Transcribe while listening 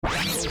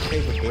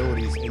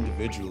capabilities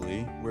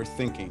individually. We're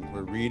thinking,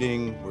 we're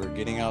reading, we're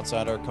getting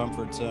outside our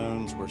comfort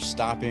zones, we're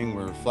stopping,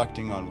 we're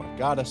reflecting on what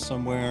got us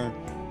somewhere.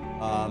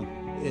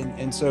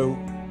 And so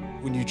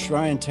when you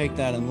try and take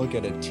that and look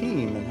at a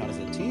team and how does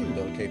a team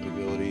build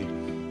capability,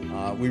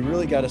 we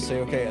really got to say,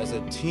 okay, as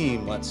a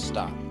team, let's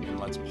stop and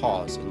let's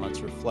pause and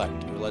let's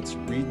reflect, or let's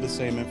read the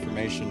same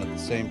information at the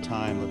same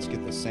time. Let's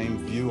get the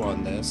same view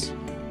on this.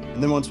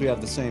 And then once we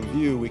have the same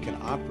view, we can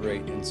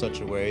operate in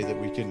such a way that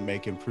we can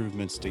make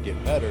improvements to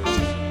get better.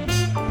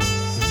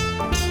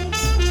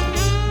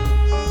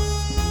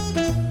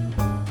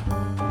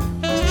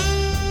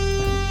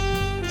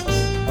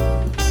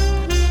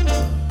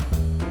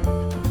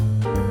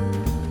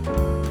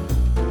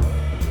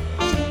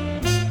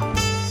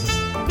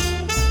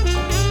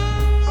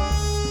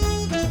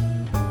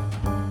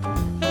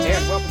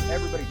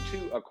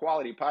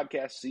 Quality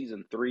Podcast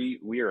Season 3.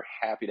 We are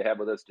happy to have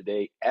with us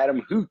today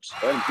Adam Hoots.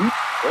 Adam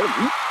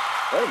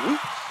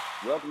Hoots.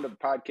 Welcome to the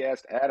podcast.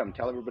 Adam,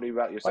 tell everybody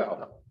about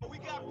yourself.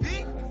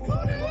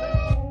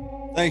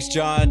 Thanks,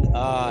 John.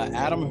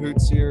 Adam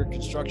Hoots here,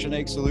 Construction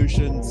Egg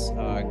Solutions,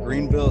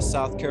 Greenville,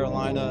 South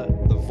Carolina,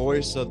 the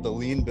voice of the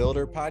Lean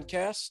Builder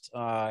podcast.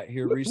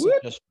 Here recently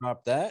just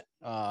dropped that.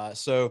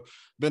 So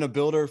been a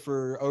builder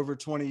for over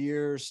 20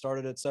 years,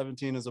 started at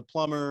 17 as a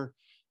plumber.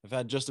 I've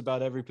had just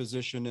about every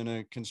position in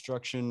a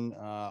construction,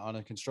 on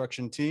a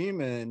construction team.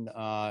 And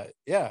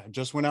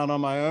just went out on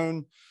my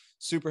own.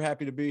 Super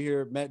happy to be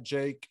here. Met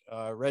Jake,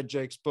 read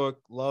Jake's book.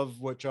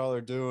 Love what y'all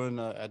are doing.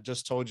 I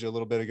just told you a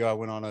little bit ago, I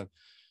went on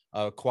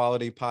a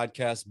quality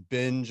podcast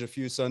binge a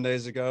few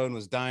Sundays ago and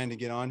was dying to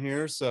get on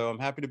here. So I'm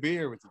happy to be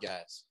here with you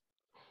guys.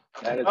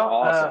 That is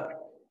awesome.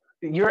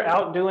 You're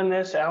out doing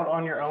this out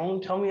on your own.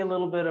 Tell me a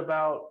little bit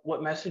about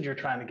what message you're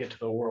trying to get to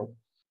the world.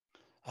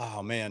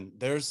 Oh man,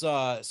 there's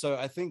so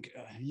I think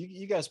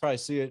you guys probably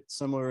see it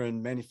similar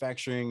in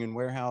manufacturing and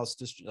warehouse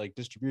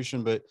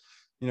distribution, but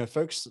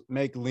folks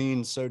make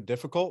lean so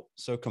difficult,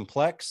 so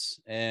complex,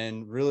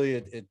 and really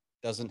it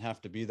doesn't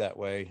have to be that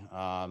way.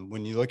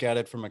 When you look at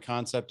it from a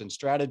concept and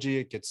strategy,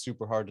 it gets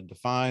super hard to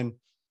define.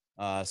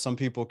 Some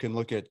people can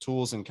look at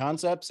tools and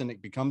concepts and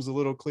it becomes a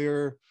little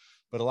clearer,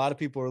 but a lot of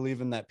people are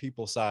leaving that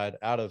people side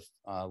out of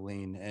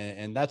lean,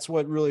 and that's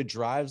what really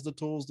drives the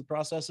tools, the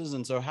processes.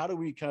 And so how do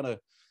we kind of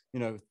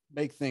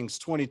make things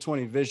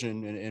 2020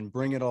 vision and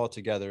bring it all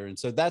together? And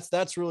so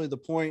that's really the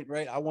point,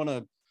 right?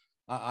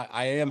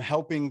 I am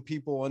helping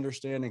people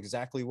understand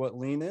exactly what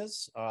lean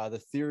is,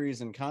 the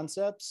theories and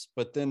concepts,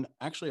 but then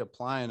actually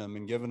applying them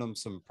and giving them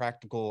some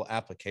practical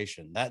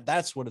application.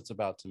 That's what it's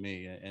about to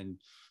me, and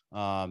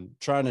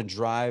trying to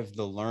drive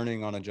the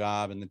learning on a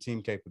job and the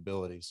team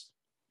capabilities.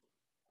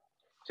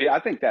 See, I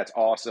think that's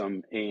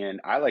awesome.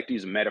 And I like to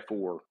use a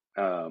metaphor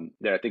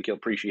that I think you'll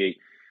appreciate.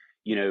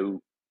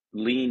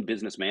 Lean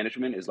business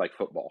management is like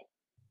football.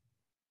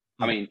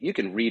 I mean, you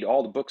can read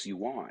all the books you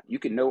want. You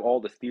can know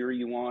all the theory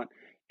you want.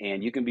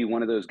 And you can be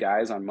one of those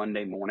guys on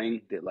Monday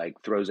morning that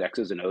throws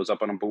X's and O's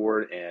up on a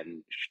board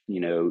and,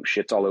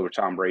 shits all over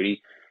Tom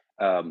Brady.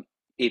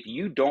 If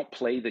you don't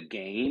play the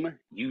game,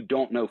 you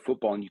don't know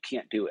football and you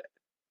can't do it.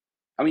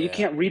 I mean, You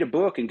can't read a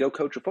book and go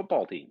coach a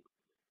football team,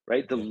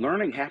 right? The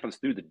learning happens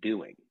through the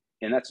doing.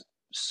 And that's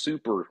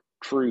super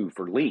true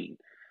for lean,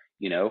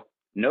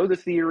 Know the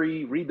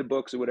theory, read the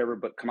books or whatever,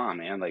 but come on,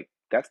 man,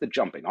 that's the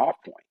jumping off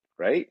point,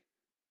 right?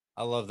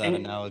 I love that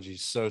analogy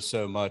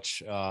so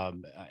much.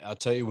 I'll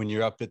tell you, when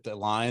you're up at the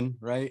line,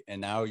 right,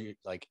 and now you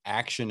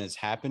action is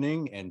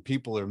happening and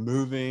people are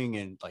moving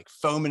and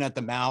foaming at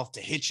the mouth to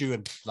hit you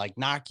and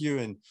knock you,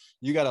 and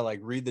you got to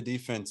read the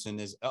defense and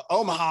is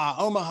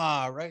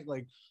Omaha, right?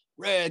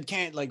 Red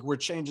can't, we're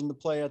changing the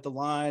play at the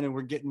line and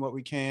we're getting what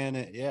we can.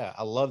 And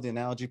I love the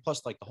analogy.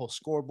 Plus the whole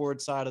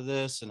scoreboard side of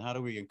this and how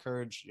do we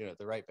encourage,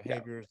 the right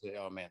behaviors. Yeah.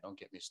 Oh man, don't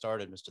get me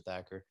started, Mr.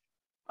 Thacker.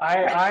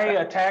 I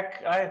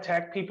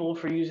attack people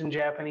for using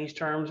Japanese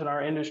terms in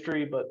our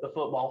industry, but the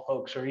football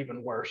folks are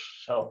even worse.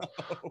 So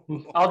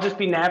I'll just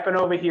be napping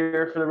over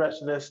here for the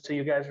rest of this till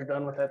you guys are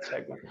done with that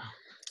segment.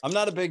 I'm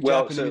not a big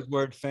Japanese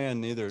word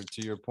fan either,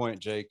 to your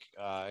point, Jake.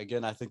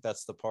 Again, I think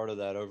that's the part of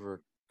that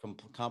over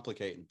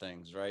complicating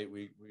things, right?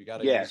 We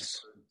got to.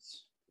 Yes.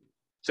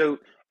 So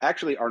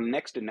actually, our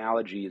next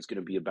analogy is going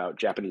to be about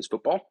Japanese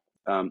football.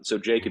 So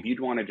Jake, if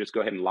you'd want to just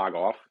go ahead and log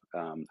off,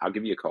 I'll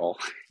give you a call.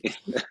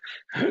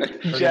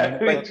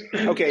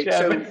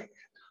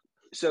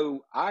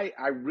 So I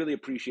really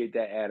appreciate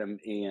that, Adam,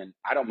 and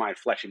I don't mind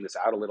fleshing this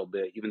out a little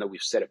bit, even though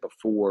we've said it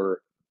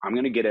before. I'm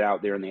going to get it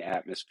out there in the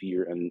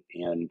atmosphere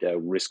and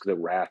risk the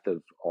wrath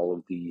of all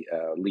of the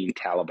lean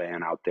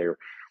Taliban out there.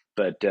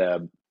 But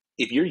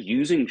if you're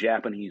using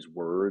Japanese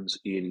words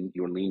in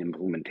your lean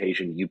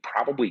implementation, you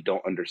probably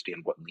don't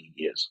understand what lean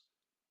is.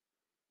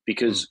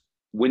 Because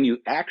when you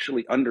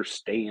actually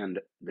understand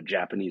the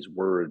Japanese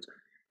words,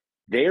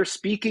 they're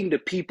speaking to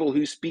people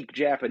who speak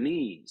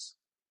Japanese.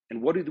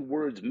 And what do the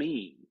words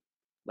mean?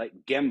 Like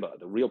Gemba,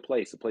 the real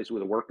place, the place where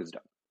the work is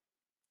done.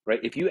 Right?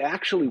 If you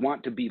actually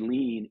want to be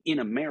lean in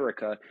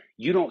America,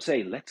 you don't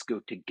say, let's go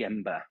to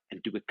Gemba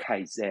and do a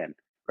Kaizen,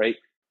 right?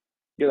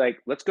 You're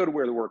like, let's go to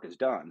where the work is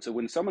done. So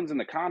when someone's in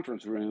the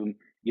conference room,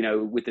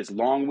 with this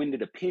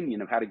long-winded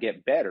opinion of how to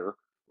get better,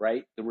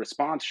 right? The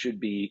response should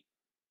be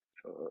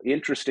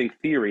interesting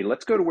theory.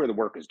 Let's go to where the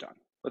work is done.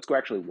 Let's go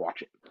actually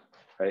watch it,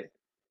 right?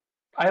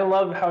 I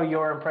love how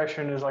your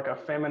impression is like a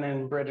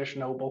feminine British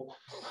noble.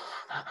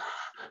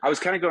 I was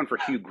kind of going for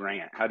Hugh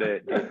Grant.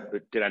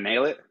 Did I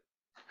nail it?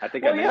 I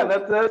think Well, I yeah, nailed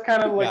it. that's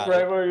kind of like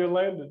right it. where you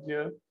landed.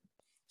 Yeah.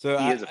 So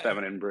he is a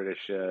feminine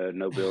British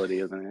nobility,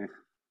 isn't he?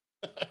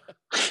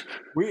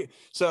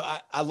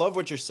 I love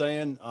what you're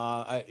saying.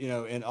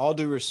 In all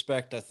due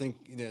respect, I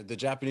think the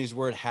Japanese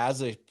word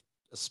has a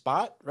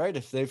spot, right?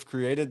 If they've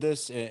created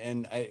this,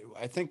 and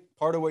I think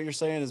part of what you're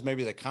saying is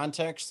maybe the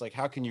context. Like,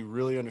 how can you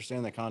really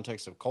understand the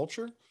context of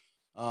culture?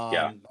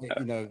 Yeah.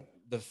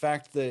 The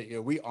fact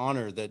that we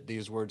honor that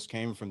these words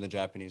came from the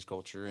Japanese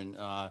culture, and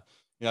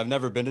I've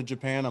never been to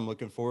Japan. I'm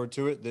looking forward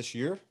to it this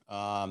year.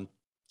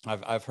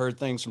 I've heard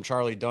things from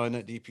Charlie Dunn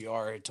at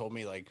DPR. It told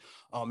me like,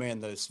 oh man,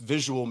 this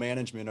visual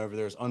management over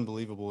there is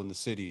unbelievable in the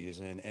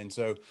cities. And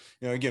so,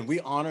 again, we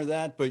honor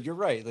that, but you're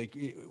right. Like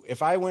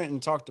if I went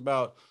and talked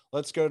about,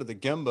 let's go to the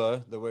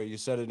Gemba, the way you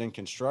said it in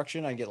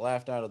construction, I get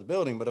laughed out of the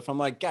building. But if I'm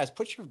like, guys,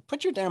 put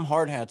your damn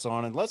hard hats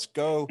on and let's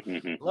go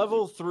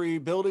level 3,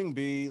 building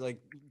B,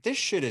 like this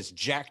shit is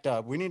jacked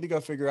up. We need to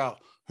go figure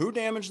out who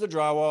damaged the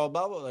drywall,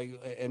 blah, blah,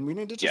 and we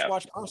need to just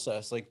watch the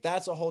process. Like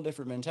that's a whole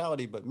different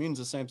mentality, but means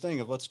the same thing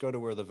of let's go to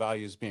where the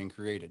value is being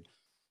created.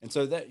 And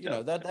so that,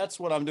 that's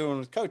what I'm doing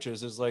with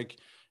coaches is like,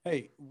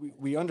 hey,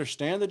 we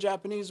understand the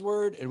Japanese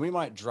word and we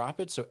might drop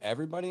it so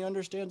everybody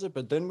understands it,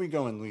 but then we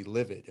go and we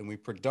live it and we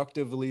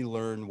productively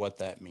learn what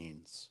that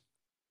means.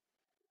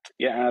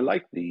 Yeah. And I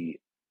like the,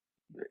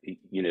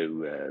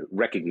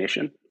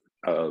 recognition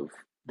of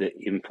the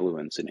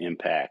influence and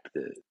impact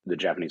that the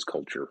Japanese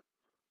culture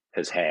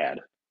has had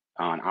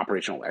on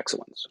operational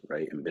excellence,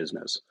 right, in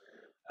business.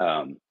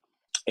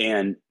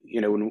 And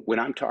when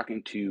I'm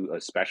talking to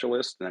a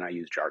specialist, then I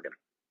use jargon,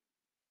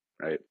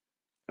 right?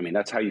 I mean,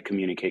 that's how you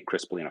communicate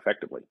crisply and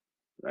effectively,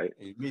 right?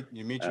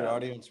 You meet your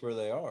audience where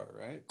they are,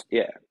 right?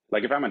 Yeah.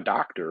 Like if I'm a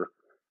doctor,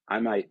 I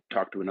might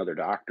talk to another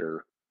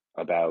doctor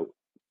about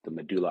the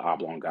medulla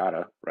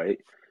oblongata, right?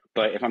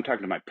 But if I'm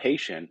talking to my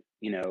patient,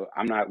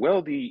 I'm not,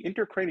 well, the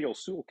intercranial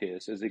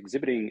sulcus is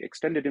exhibiting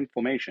extended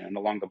inflammation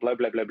along the blah,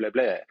 blah, blah, blah,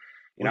 blah.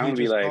 I'm going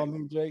to be like,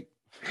 me, Jake?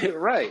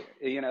 right.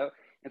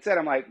 Instead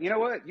I'm like, you know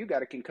what? You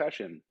got a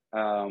concussion.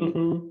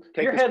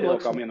 Take your this head pill,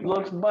 call me in the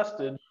morning. looks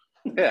busted.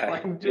 Yeah.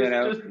 Like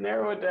just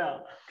narrow it down.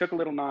 Took a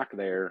little knock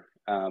there.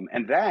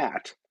 And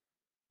that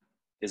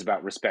is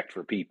about respect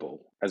for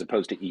people as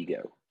opposed to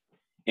ego.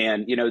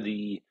 And,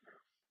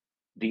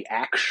 the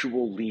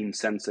actual lean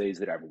senseis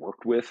that I've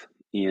worked with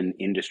in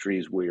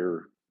industries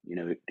where,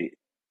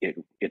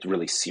 it's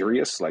really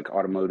serious, like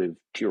automotive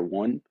tier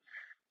 1,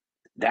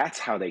 that's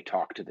how they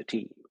talk to the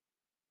team,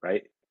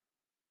 right?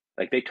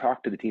 Like they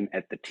talk to the team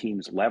at the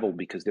team's level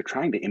because they're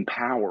trying to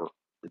empower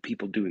the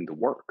people doing the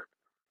work.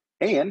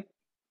 And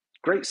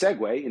great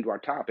segue into our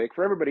topic.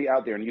 For everybody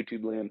out there in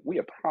YouTube land, we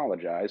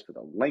apologize for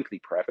the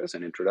lengthy preface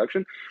and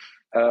introduction.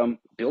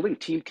 Building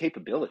team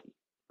capability,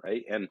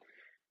 right? And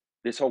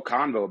this whole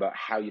convo about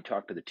how you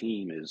talk to the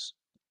team is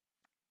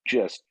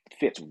just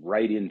fits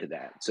right into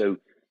that. So,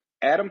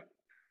 Adam,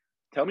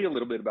 tell me a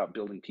little bit about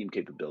building team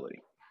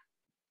capability.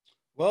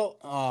 Well,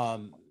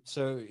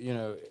 so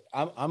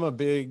I'm a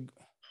big,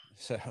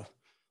 so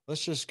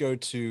let's just go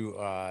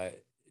to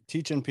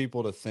teaching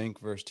people to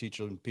think versus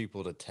teaching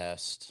people to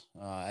test.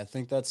 I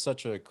think that's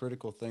such a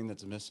critical thing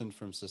that's missing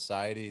from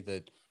society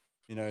that,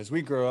 as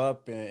we grow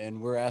up and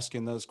we're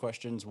asking those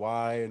questions,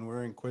 why, and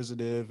we're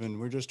inquisitive and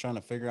we're just trying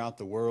to figure out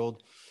the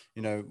world,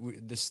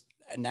 this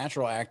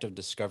natural act of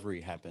discovery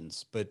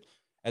happens. But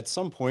at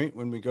some point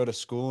when we go to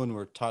school and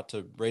we're taught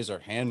to raise our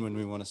hand when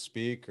we want to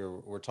speak,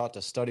 or we're taught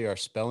to study our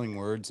spelling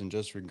words and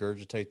just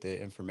regurgitate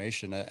the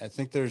information, I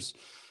think there's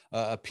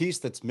a piece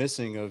that's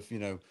missing of,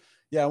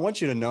 yeah, I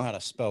want you to know how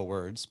to spell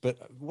words, but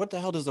what the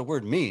hell does the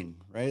word mean,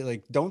 right?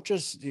 Like, don't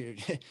just,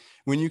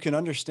 when you can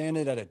understand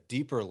it at a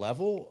deeper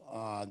level,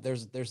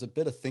 there's a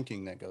bit of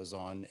thinking that goes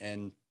on.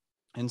 And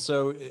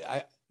so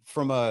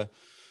from a,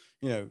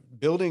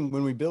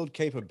 when we build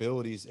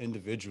capabilities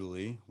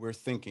individually, we're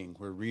thinking,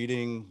 we're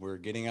reading, we're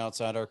getting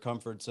outside our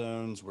comfort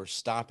zones, we're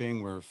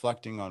stopping, we're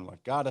reflecting on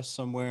what got us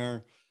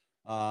somewhere.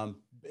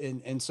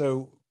 And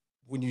so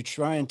when you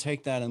try and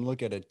take that and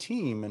look at a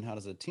team and how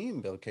does a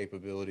team build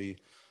capability,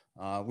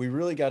 we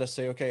really got to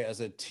say, okay, as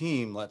a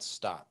team, let's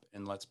stop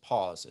and let's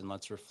pause and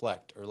let's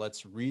reflect, or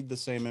let's read the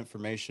same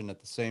information at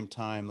the same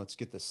time. Let's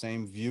get the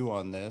same view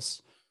on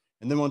this.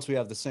 And then once we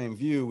have the same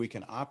view, we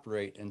can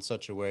operate in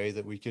such a way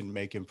that we can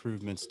make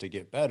improvements to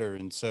get better.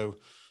 And so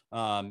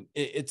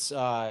it's,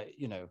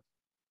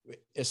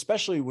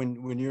 especially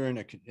when you're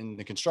in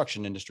the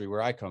construction industry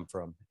where I come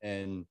from,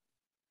 and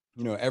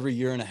every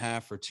year and a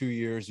half or 2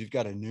 years, you've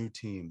got a new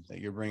team that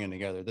you're bringing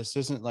together. This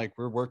isn't like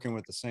we're working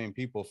with the same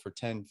people for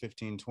 10,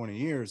 15, 20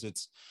 years.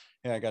 It's,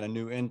 hey, I got a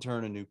new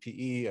intern, a new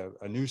PE,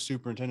 a new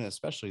superintendent,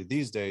 especially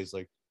these days.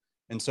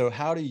 And so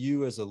how do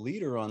you as a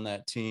leader on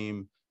that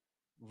team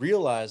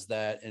realize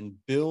that and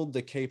build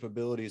the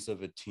capabilities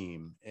of a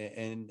team.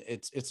 And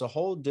it's a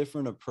whole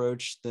different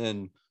approach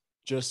than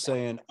just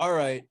saying, all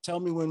right,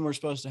 tell me when we're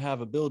supposed to have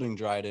a building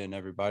dried in,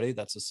 everybody.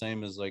 That's the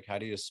same as like, how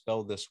do you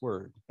spell this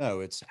word? No,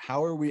 it's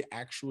how are we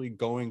actually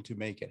going to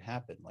make it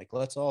happen? Like,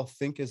 let's all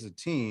think as a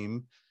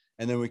team,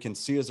 and then we can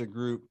see as a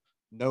group,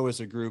 know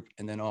as a group,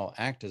 and then all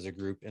act as a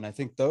group. And I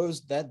think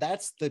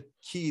that's the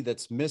key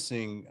that's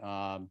missing,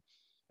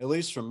 at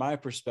least from my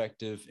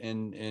perspective,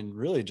 in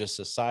really just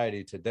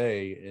society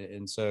today.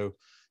 And so,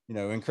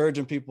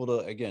 encouraging people to,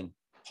 again,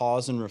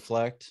 pause and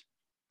reflect,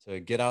 to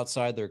get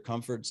outside their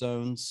comfort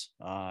zones,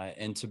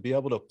 and to be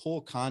able to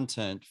pull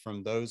content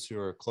from those who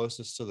are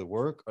closest to the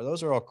work, or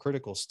those are all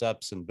critical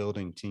steps in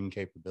building team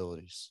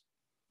capabilities.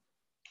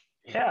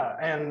 Yeah,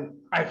 and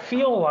I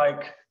feel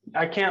like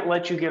I can't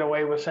let you get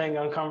away with saying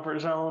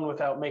uncomfort zone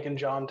without making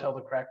John tell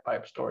the crack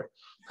pipe story.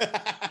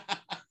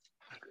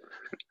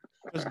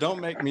 Just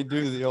don't make me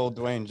do the old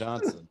Dwayne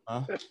Johnson,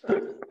 huh?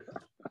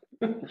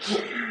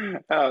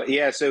 Oh,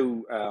 yeah.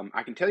 So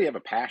I can tell you have a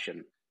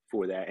passion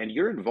for that, and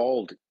you're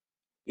involved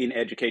in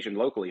education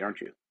locally, aren't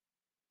you?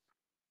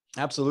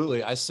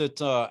 Absolutely. I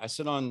sit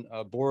on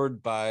a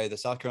board by the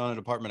South Carolina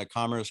Department of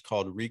Commerce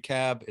called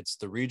RECAB. It's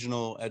the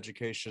Regional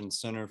Education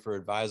Center for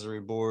Advisory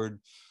Board.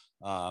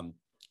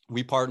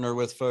 We partner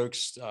with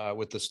folks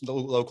with the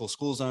local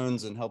school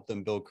zones and help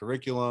them build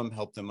curriculum,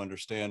 help them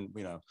understand,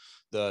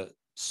 the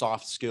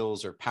soft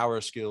skills or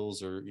power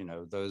skills, or,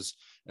 those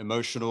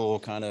emotional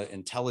kind of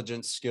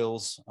intelligence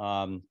skills.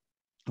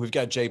 We've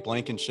got Jay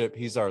Blankenship.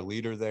 He's our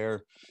leader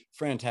there.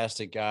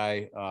 Fantastic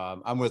guy.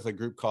 I'm with a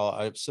group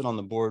I sit on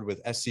the board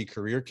with SC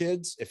Career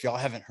Kids. If y'all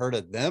haven't heard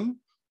of them,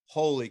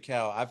 holy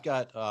cow. I've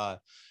got,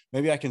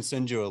 maybe I can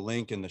send you a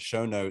link in the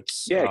show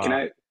notes.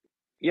 Yeah.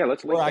 Yeah,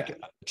 let's link that.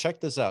 Check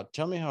this out.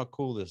 Tell me how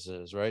cool this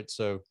is, right?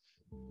 So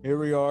here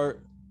we are.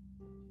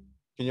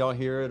 Can y'all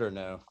hear it or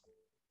no?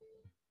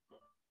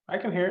 I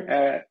can hear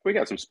it. We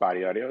got some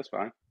spotty audio. It's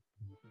fine.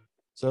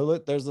 So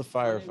look, there's the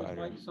firefighter.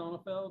 My name is Mike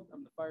Sonnefeld.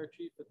 I'm the fire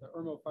chief at the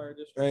Irmo Fire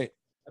District. Right.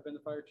 I've been the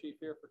fire chief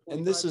here for 25 years.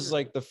 And this is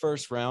like the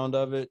first round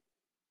of it.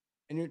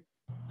 And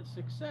the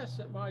success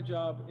at my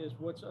job is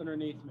what's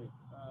underneath me.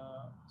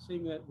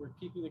 Seeing that we're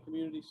keeping the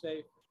community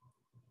safe.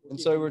 And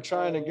so we're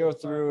trying to go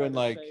through and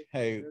like,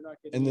 hey,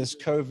 in this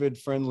COVID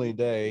friendly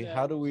day,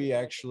 how do we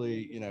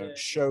actually,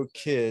 show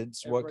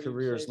kids what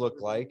careers look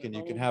like? And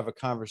you can have a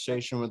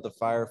conversation with the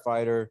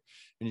firefighter,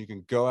 and you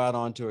can go out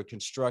onto a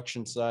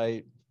construction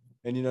site.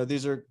 And,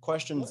 these are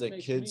questions that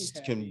kids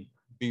can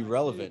be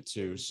relevant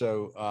to.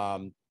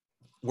 So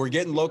we're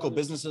getting local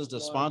businesses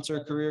to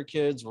sponsor Career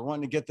Kids. We're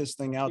wanting to get this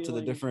thing out to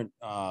the different,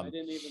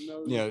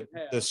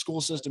 the school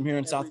system here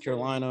in South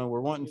Carolina.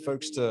 We're wanting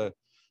folks to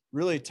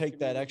really take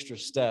that extra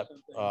step.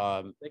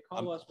 I'm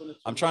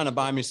trying to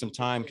buy me some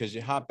time, because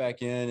you hop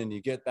back in and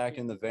you get back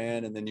in the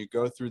van, and then you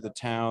go through the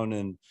town,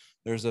 and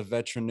there's a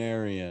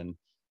veterinarian,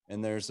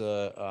 and there's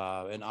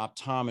an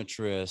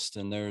optometrist,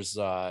 and there's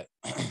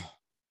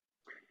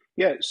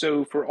Yeah,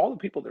 so for all the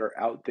people that are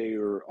out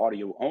there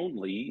audio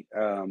only,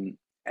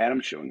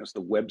 Adam's showing us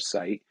the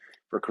website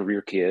for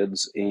Career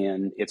Kids,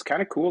 and it's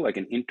kind of cool, like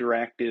an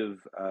interactive,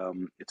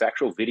 it's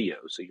actual video.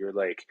 So you're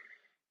like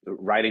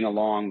riding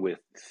along with,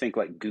 think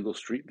like Google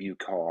Street View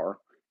car,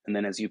 and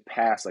then as you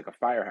pass like a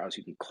firehouse,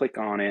 you can click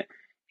on it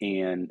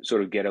and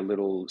sort of get a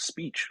little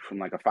speech from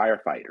like a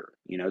firefighter,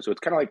 so it's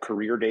kind of like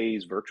career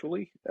days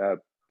virtually.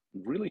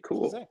 Really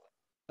cool.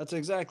 That's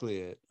exactly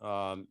it.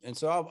 And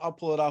so I'll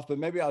pull it off, but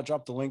maybe I'll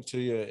drop the link to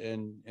you,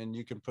 and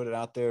you can put it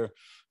out there.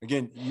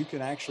 Again, you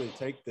can actually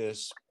take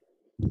this,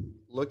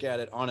 look at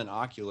it on an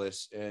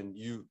Oculus, and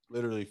you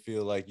literally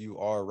feel like you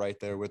are right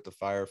there with the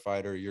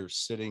firefighter. You're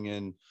sitting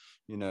in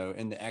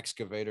the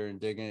excavator and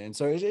digging. And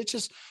so it's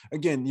just,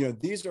 again,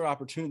 these are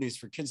opportunities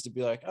for kids to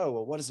be like, oh,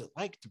 well, what is it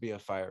like to be a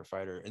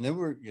firefighter? And then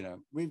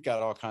we've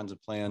got all kinds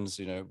of plans,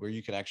 where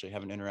you can actually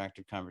have an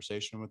interactive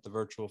conversation with the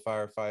virtual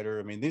firefighter.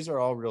 I mean, these are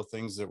all real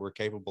things that we're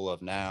capable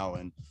of now.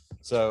 And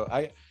so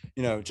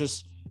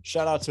just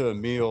shout out to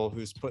Emil,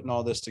 who's putting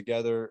all this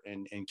together,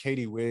 and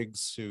Katie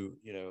Wiggs, who,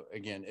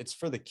 again, it's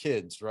for the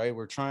kids, right?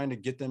 We're trying to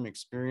get them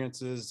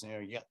experiences.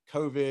 You got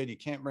COVID, you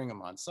can't bring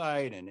them on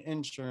site, and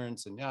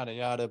insurance and yada,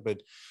 yada, but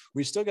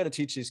we still got to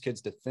teach these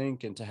kids to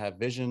think and to have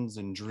visions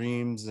and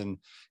dreams. And,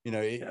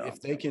 if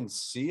they can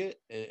see it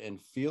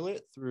and feel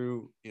it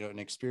through, an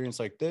experience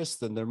like this,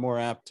 then they're more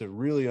apt to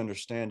really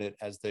understand it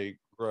as they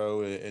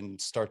grow and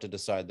start to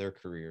decide their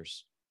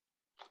careers.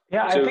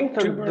 Yeah, I think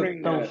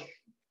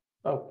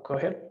oh, go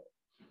ahead.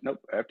 Nope,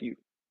 after you.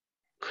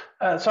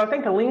 So I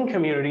think the lean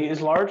community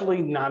is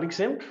largely not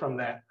exempt from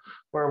that,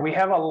 where we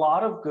have a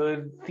lot of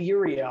good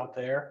theory out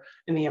there,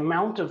 and the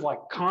amount of like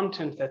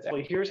content that's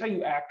actually, here's how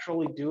you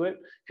actually do it.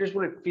 Here's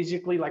what it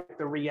physically, like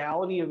the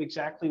reality of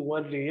exactly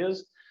what it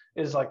is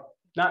like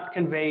not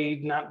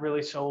conveyed, not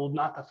really sold,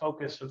 not the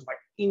focus of like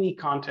any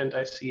content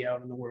I see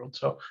out in the world.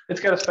 So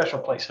it's got a special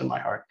place in my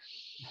heart.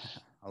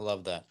 I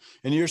love that.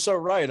 And you're so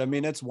right. I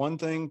mean, it's one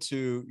thing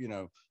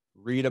to,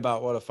 read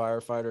about what a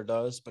firefighter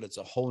does, but it's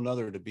a whole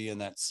nother to be in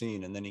that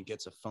scene. And then he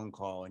gets a phone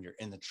call and you're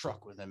in the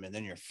truck with him and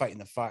then you're fighting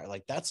the fire.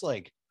 Like that's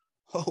like,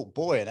 oh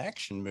boy, an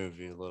action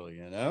movie a little,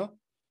 you know?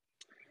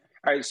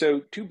 All right,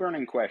 so two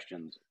burning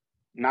questions,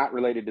 not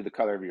related to the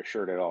color of your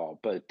shirt at all,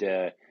 but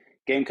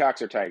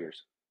Gamecocks or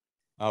Tigers?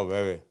 Oh,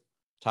 baby.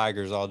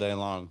 Tigers all day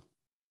long.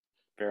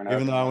 Fair enough.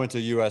 Even though I went to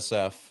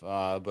USF,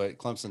 but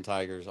Clemson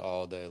Tigers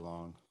all day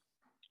long.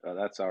 Oh,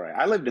 that's all right.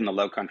 I lived in the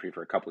Low Country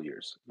for a couple of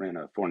years. Ran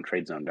a foreign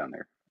trade zone down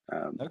there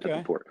at the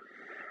Okay. port.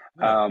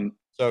 Yeah.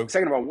 So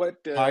second of all,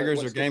 what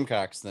Tigers or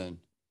Gamecocks then?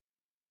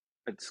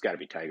 It's got to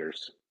be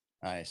Tigers.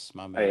 Nice,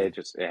 my man. It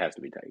has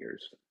to be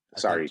Tigers.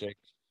 Sorry.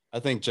 I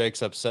think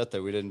Jake's upset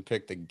that we didn't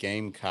pick the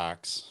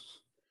Gamecocks.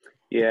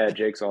 Yeah,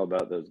 Jake's all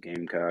about those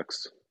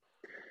Gamecocks.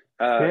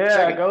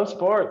 Go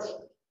sports.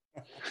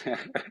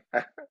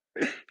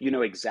 You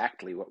know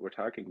exactly what we're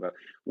talking about.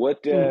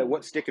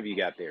 What stick have you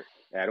got there,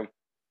 Adam?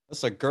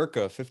 That's a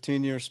Gurkha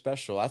 15-year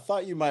special. I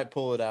thought you might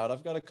pull it out.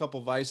 I've got a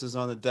couple vices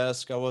on the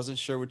desk. I wasn't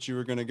sure what you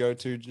were going to go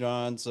to,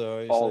 John.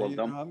 So all of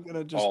them. I'm going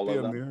to just be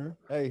a mirror.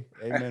 Hey,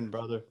 amen,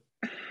 brother.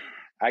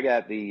 I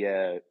got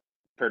the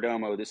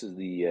Perdomo. This is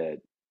the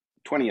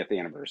 20th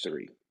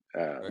anniversary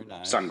Very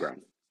nice.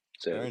 sun-grown.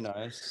 So very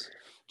nice.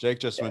 Jake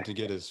just went to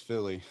get his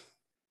Philly.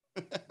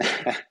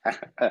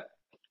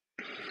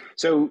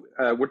 So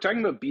we're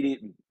talking about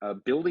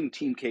building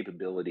team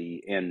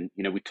capability, and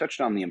we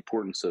touched on the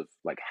importance of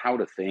like how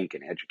to think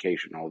and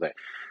education and all that.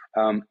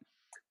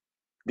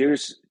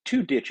 There's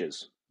two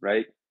ditches,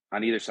 right,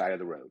 on either side of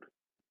the road,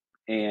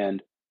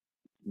 and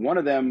one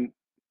of them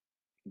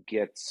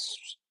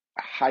gets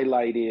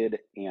highlighted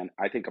and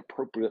I think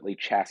appropriately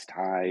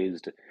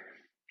chastised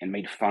and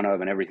made fun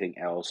of and everything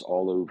else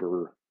all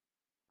over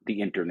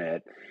the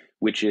internet,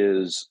 which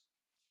is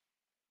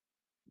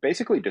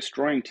basically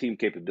destroying team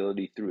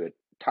capability through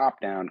a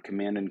top-down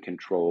command and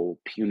control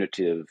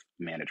punitive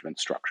management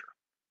structure,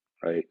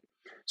 right?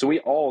 So we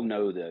all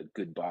know the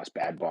good boss,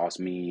 bad boss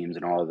memes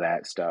and all of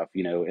that stuff,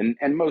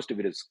 and most of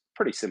it is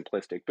pretty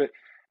simplistic, but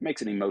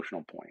makes an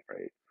emotional point,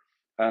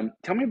 right?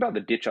 Tell me about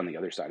the ditch on the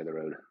other side of the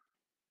road.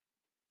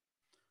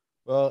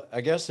 Well,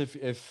 I guess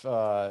if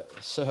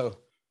so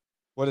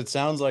what it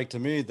sounds like to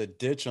me, the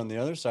ditch on the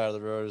other side of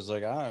the road is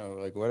like, I don't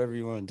know, like whatever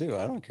you want to do.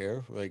 I don't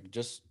care. Like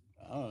just,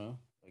 I don't know,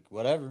 like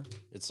whatever.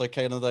 It's like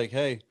kind of like,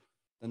 hey,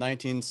 the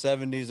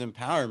 1970s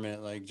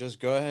empowerment, like just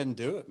go ahead and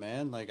do it,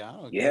 man. Like, I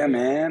don't care. Yeah,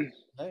 man.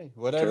 Hey,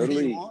 whatever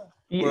you want.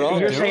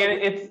 You're saying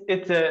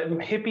it's a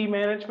hippie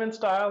management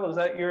style? Is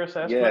that your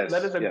assessment? Yes,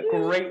 that is a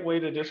great way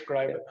to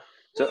describe it.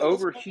 So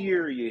over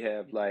here you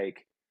have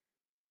like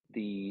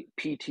the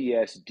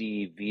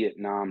PTSD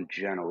Vietnam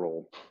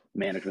general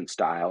management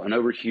style, and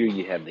over here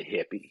you have the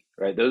hippie,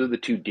 right? Those are the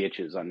two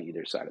ditches on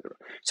either side of the road.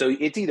 So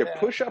it's either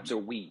push-ups or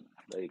weed.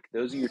 Like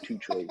those are your two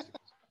choices.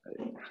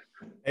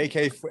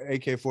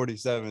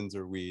 AK-47s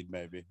or weed,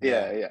 maybe.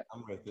 Yeah.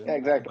 I'm with you. Yeah,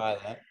 exactly. I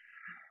can buy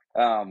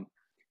that.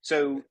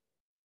 So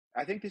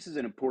I think this is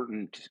an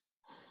important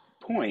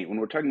point when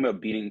we're talking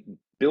about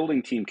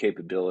building team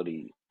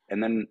capability,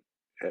 and then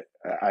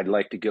I'd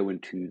like to go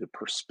into the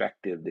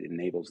perspective that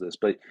enables this.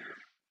 But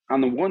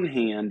on the one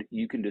hand,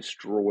 you can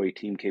destroy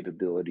team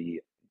capability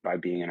by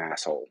being an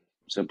asshole,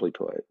 simply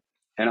put.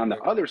 And on the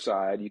other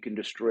side, you can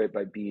destroy it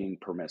by being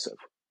permissive,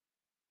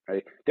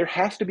 right? There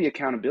has to be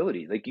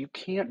accountability. Like you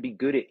can't be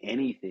good at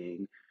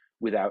anything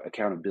without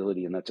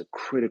accountability. And that's a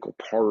critical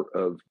part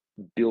of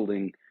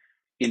building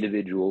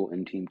individual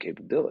and team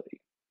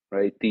capability,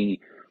 right? The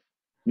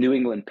New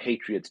England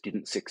Patriots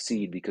didn't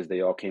succeed because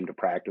they all came to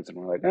practice and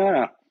were like,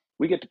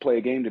 we get to play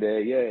a game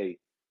today. Yay.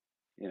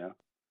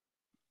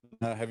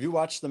 Have you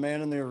watched The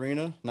Man in the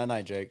Arena?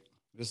 Night, Jake.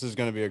 This is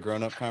going to be a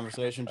grown-up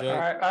conversation, Jake. All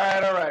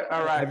right.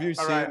 Have you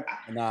seen?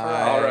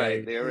 All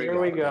right.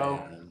 Here we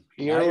go.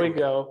 Here we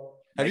go.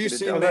 Have you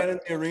seen Man in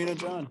the Arena,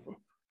 John?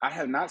 I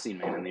have not seen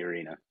Man in the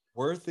Arena.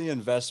 Worth the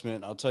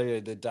investment. I'll tell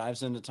you, that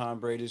dives into Tom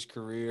Brady's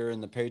career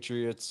and the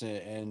Patriots,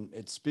 and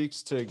it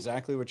speaks to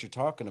exactly what you're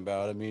talking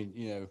about. I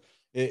mean,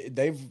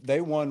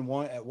 they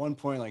won at one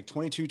point like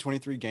 22,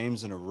 23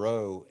 games in a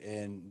row,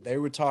 and they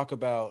would talk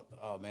about,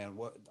 oh man,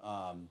 what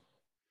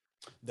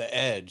the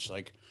edge.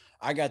 Like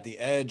I got the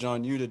edge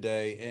on you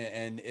today,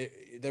 and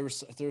there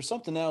was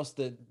something else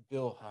that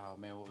Bill. Oh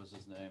man, what was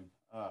his name?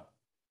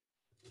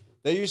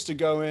 They used to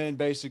go in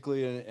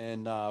basically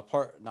and not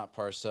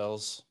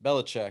Parcells,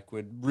 Belichick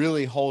would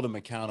really hold him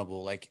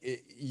accountable. Like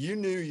you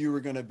knew you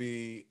were going to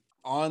be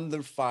on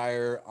the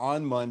fire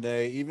on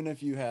Monday, even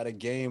if you had a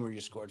game where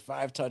you scored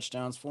 5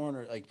 touchdowns,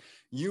 400, like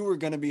you were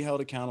going to be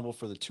held accountable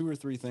for the 2 or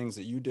 3 things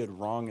that you did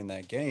wrong in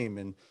that game.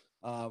 And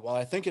while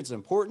I think it's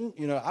important,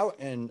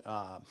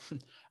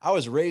 I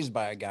was raised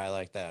by a guy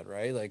like that,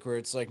 right? Like where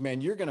it's like, man,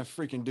 you're going to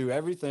freaking do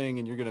everything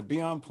and you're going to be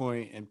on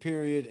point and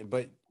period.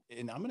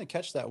 And I'm going to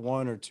catch that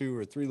 1 or 2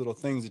 or 3 little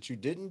things that you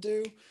didn't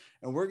do.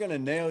 And we're going to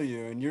nail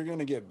you and you're going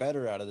to get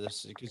better out of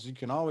this because you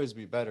can always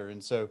be better.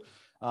 And so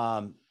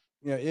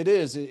Yeah, it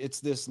is. It's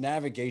this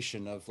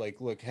navigation of like,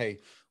 look, hey,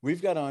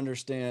 we've got to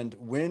understand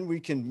when we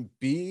can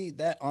be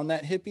that on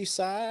that hippie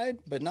side,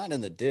 but not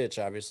in the ditch,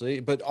 obviously.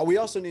 But we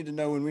also need to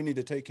know when we need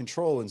to take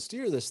control and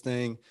steer this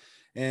thing.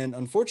 And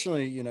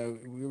unfortunately,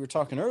 we were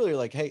talking earlier,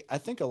 like, hey, I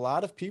think a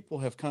lot of people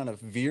have kind of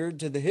veered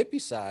to the hippie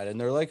side and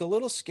they're like a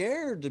little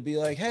scared to be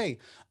like, hey,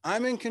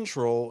 I'm in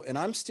control and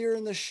I'm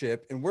steering the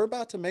ship and we're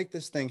about to make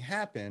this thing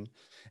happen.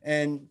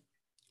 And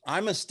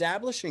I'm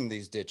establishing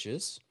these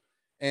ditches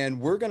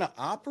and we're going to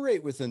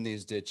operate within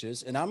these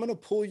ditches and I'm going to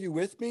pull you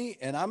with me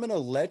and I'm going to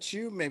let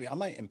you, maybe I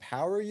might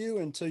empower you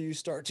until you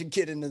start to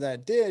get into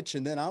that ditch.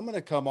 And then I'm going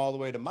to come all the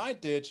way to my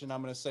ditch and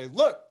I'm going to say,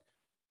 look,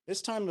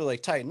 it's time to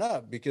like tighten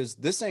up because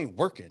this ain't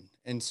working.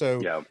 And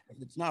so Yeah.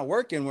 if it's not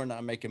working, we're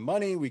not making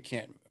money. We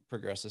can't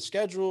progress the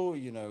schedule,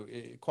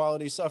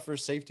 quality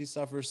suffers, safety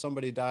suffers,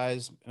 somebody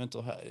dies,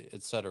 mental health,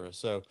 et cetera.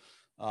 So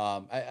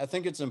I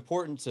think it's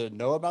important to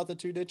know about the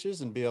two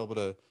ditches and be able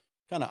to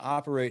kind of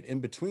operate in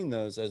between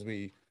those as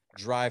we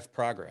drive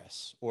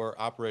progress or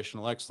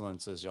operational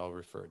excellence, as y'all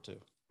refer to.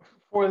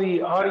 For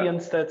the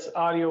audience that's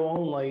audio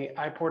only,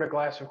 I poured a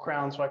glass of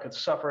Crown so I could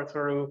suffer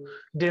through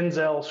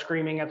Denzel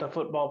screaming at the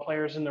football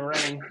players in the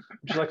rain,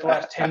 which is like the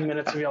last 10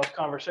 minutes of y'all's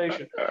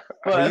conversation.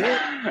 But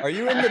are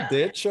you in the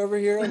ditch over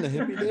here in the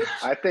hippie ditch?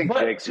 I think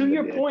Jake's to in the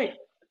your ditch. point,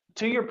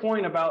 to your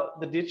point about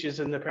the ditches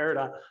and the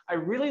paradigm, I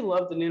really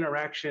loved an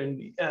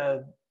interaction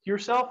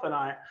yourself and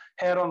I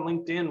had on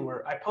LinkedIn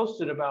where I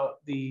posted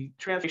about the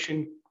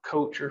translation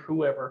coach or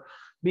whoever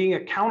being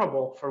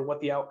accountable for what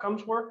the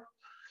outcomes were.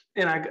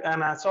 And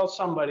I saw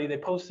somebody, they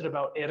posted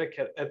about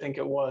etiquette, I think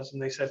it was,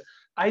 and they said,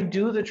 I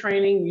do the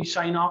training, you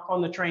sign off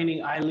on the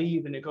training, I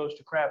leave and it goes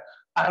to crap.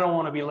 I don't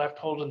want to be left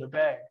holding the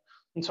bag.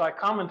 And so I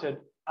commented,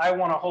 I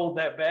want to hold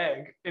that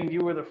bag. And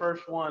you were the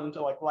first one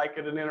to like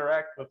it and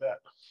interact with that.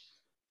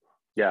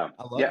 Yeah.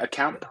 Yeah.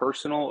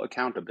 Personal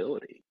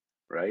accountability,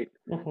 right?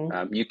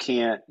 Mm-hmm. You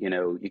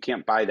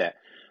can't buy that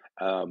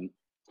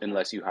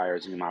unless you hire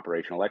Zoom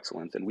Operational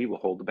Excellence, and we will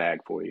hold the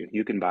bag for you.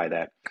 You can buy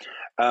that.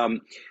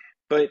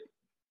 But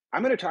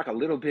I'm going to talk a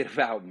little bit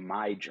about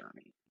my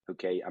journey.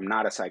 Okay. I'm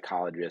not a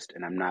psychologist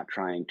and I'm not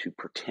trying to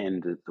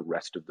pretend that the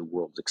rest of the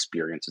world's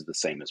experience is the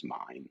same as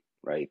mine.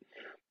 Right.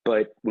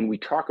 But when we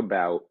talk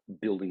about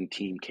building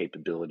team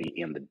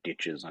capability and the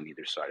ditches on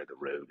either side of the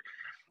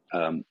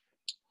road,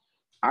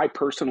 I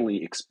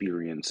personally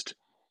experienced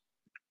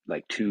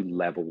like two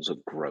levels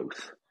of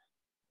growth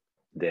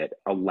that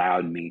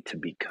allowed me to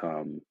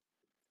become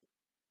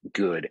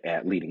good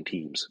at leading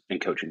teams and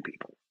coaching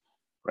people,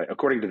 right?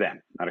 According to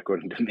them, not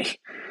according to me.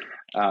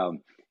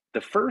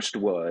 The first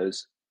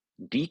was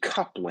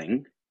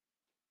decoupling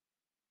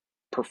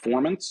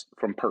performance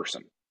from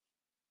person.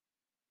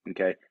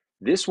 Okay.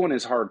 This one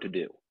is hard to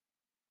do.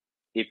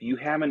 If you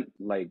haven't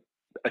like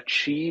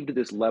achieved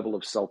this level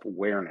of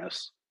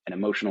self-awareness and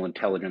emotional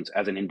intelligence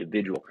as an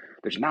individual,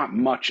 there's not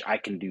much I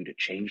can do to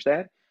change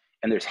that.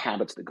 And there's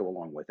habits that go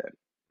along with it.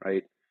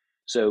 Right.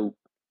 So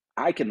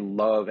I can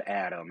love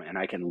Adam and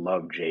I can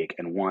love Jake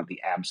and want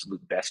the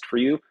absolute best for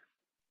you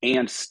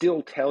and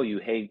still tell you,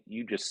 hey,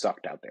 you just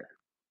sucked out there.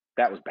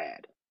 That was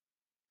bad.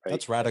 Right?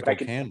 That's radical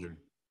candor.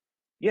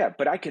 Yeah,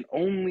 but I can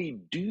only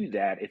do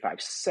that if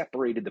I've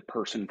separated the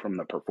person from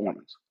the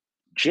performance.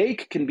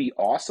 Jake can be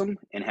awesome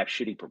and have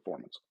shitty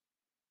performance.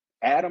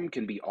 Adam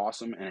can be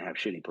awesome and have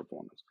shitty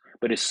performance.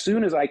 But as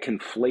soon as I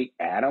conflate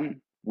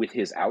Adam with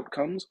his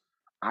outcomes,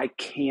 I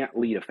can't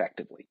lead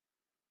effectively.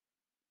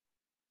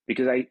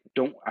 Because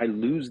I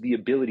lose the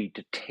ability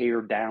to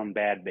tear down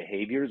bad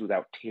behaviors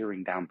without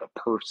tearing down the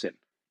person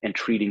and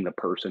treating the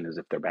person as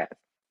if they're bad.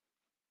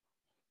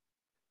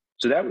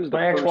 So that was the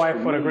my ex-wife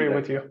would agree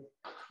with you.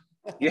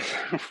 Yeah,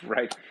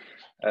 right.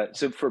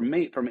 So for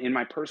me, in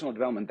my personal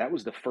development, that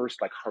was the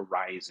first like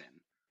horizon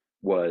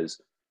was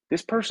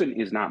this person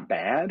is not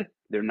bad.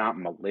 They're not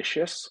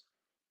malicious.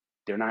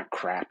 They're not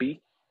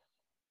crappy.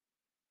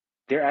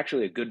 They're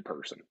actually a good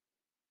person.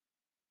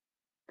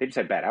 They just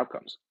had bad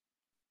outcomes.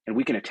 And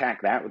we can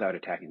attack that without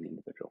attacking the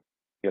individual.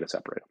 You got to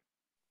separate them,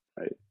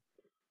 right?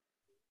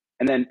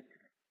 And then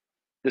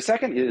the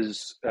second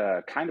is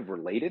kind of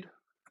related.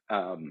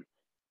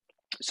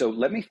 So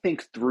let me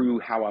think through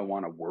how I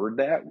want to word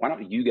that. Why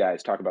don't you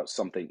guys talk about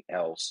something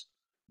else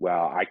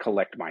while I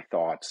collect my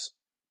thoughts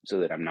so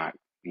that I'm not,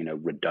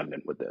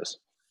 redundant with this.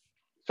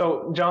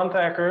 So John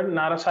Thacker,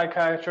 not a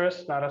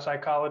psychiatrist, not a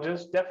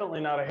psychologist,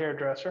 definitely not a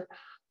hairdresser,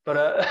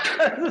 but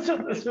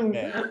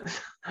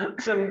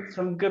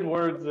some good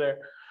words there.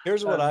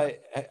 Here's what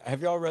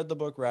have y'all read the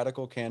book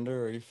Radical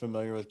Candor? Are you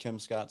familiar with Kim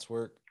Scott's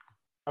work?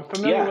 I'm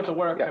familiar with the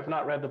work. Yeah. I've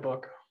not read the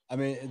book. I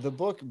mean, the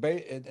book,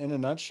 in a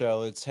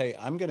nutshell, it's, hey,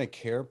 I'm going to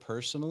care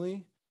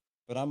personally,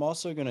 but I'm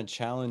also going to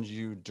challenge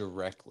you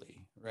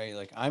directly, right?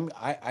 Like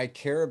I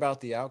care about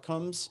the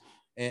outcomes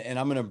and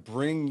I'm going to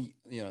bring,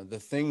 the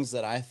things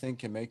that I think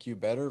can make you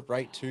better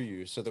right to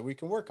you so that we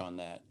can work on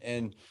that.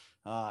 And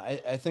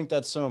I think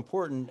that's so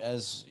important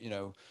as,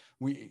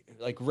 we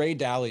like Ray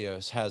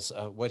Dalio has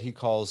what he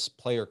calls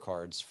player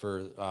cards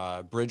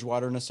for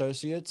Bridgewater and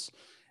Associates.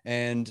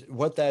 And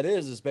what that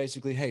is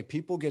basically, hey,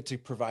 people get to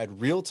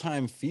provide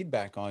real-time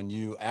feedback on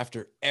you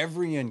after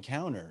every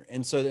encounter.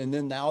 And so, and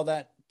then now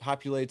that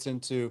populates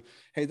into,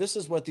 hey, this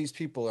is what these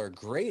people are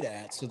great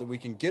at so that we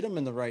can get them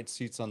in the right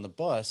seats on the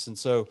bus. And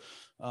so,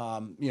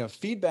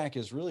 feedback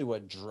is really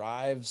what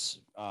drives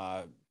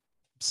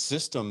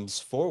systems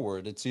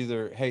forward. It's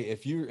either, hey,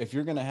 if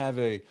you're going to have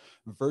a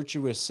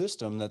virtuous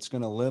system that's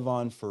going to live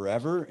on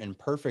forever in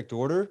perfect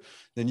order,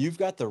 then you've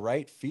got the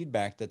right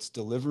feedback that's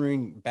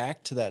delivering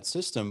back to that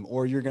system,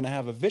 or you're going to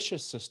have a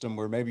vicious system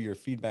where maybe your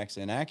feedback's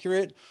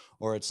inaccurate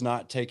or it's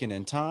not taken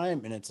in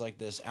time, and it's like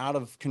this out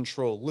of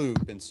control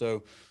loop. And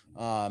so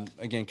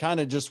again, kind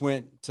of just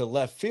went to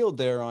left field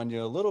there on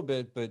you a little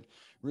bit, but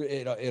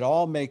it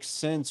all makes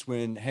sense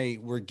when, hey,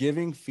 we're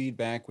giving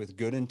feedback with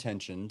good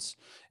intentions.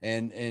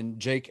 And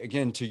Jake,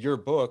 again, to your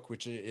book,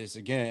 which is,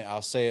 again,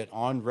 I'll say it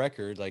on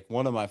record, like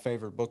one of my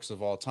favorite books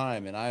of all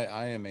time, and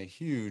I am a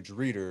huge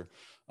reader.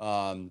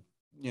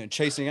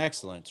 Chasing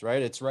excellence,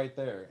 right? It's right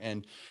there.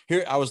 And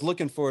here, I was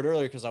looking for it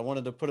earlier because I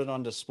wanted to put it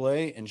on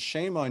display, and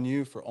shame on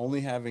you for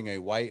only having a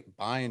white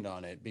bind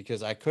on it,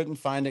 because I couldn't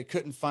find it.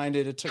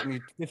 It took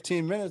me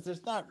 15 minutes.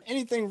 There's not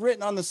anything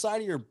written on the side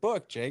of your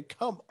book, Jake.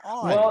 Come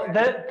on. Well,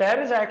 that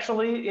is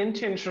actually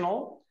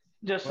intentional,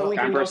 just so we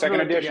can go through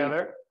it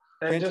together.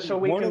 Just so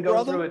we can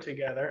go through it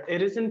together.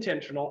 It is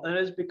intentional, and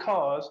it is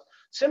because,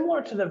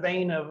 similar to the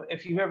vein of,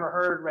 if you've ever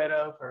heard, read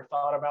of, or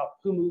thought about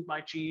Who Moved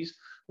My Cheese,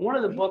 I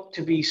wanted the book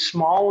to be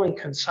small and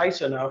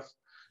concise enough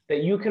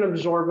that you can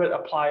absorb it,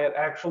 apply it,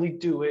 actually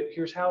do it.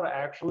 Here's how to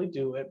actually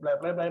do it, blah,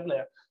 blah, blah,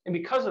 blah. And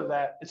because of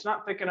that, it's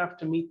not thick enough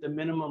to meet the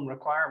minimum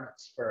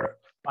requirements for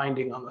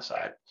binding on the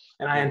side.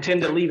 And I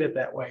intend to leave it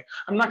that way.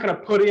 I'm not going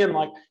to put in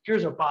like,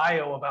 here's a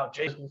bio about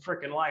Jason's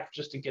freaking life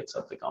just to get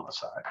something on the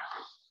side.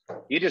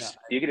 You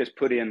could just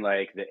put in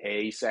like the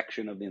A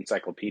section of the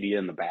encyclopedia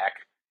in the back.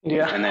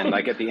 Yeah. And then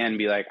like at the end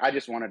be like, I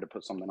just wanted to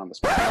put something on the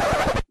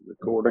spot.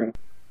 Recording.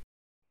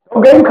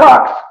 Oh,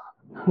 Gamecocks!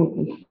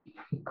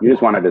 You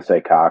just wanted to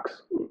say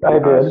Cox. I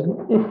did.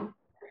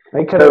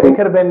 It could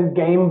have been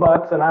Game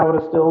Butts, and I would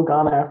have still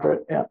gone after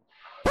it. Yeah.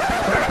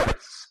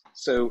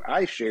 So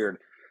I shared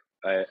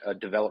a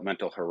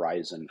developmental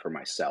horizon for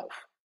myself,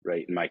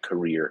 right, in my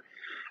career.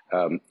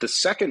 The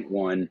second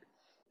one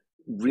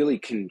really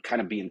can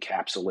kind of be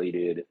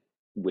encapsulated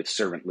with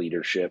servant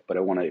leadership, but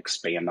I want to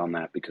expand on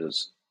that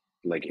because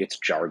like it's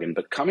jargon,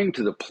 but coming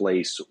to the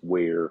place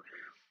where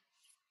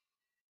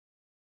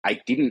I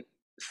didn't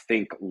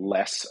think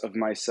less of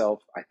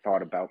myself, I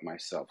thought about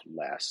myself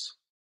less,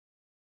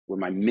 where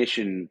my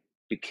mission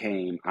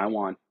became, I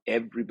want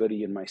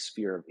everybody in my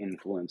sphere of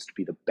influence to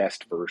be the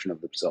best version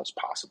of themselves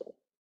possible.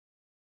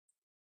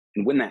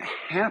 And when that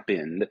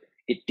happened,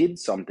 it did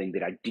something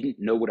that I didn't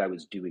know what I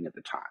was doing at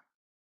the time.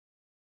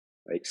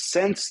 Right?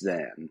 Since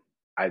then,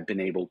 I've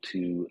been able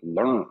to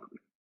learn,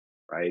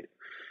 right?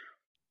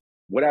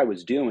 What I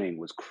was doing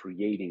was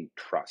creating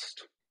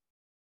trust.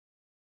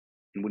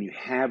 And when you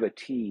have a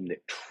team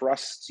that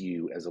trusts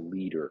you as a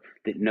leader,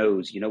 that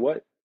knows, you know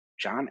what,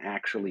 John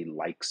actually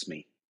likes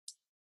me.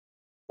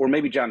 Or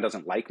maybe John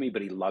doesn't like me,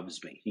 but he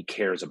loves me. He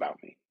cares about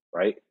me,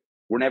 right?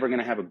 We're never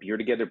going to have a beer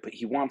together, but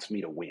he wants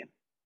me to win,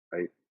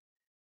 right?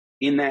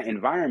 In that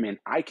environment,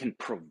 I can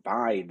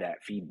provide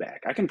that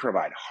feedback. I can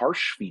provide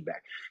harsh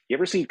feedback. You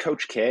ever seen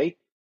Coach K?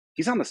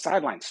 He's on the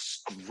sideline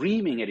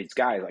screaming at his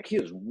guys. Like he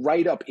is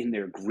right up in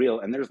their grill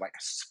and there's like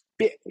a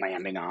spit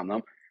landing on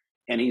them.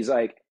 And he's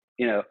like,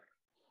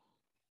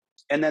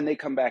 and then they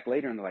come back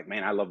later and they're like,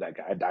 man, I love that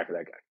guy. I die for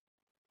that guy.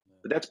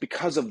 But that's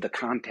because of the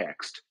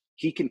context.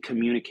 He can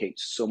communicate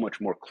so much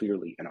more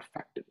clearly and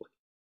effectively.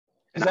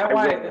 Is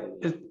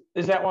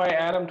that why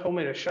Adam told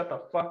me to shut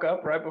the fuck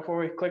up right before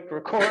we clicked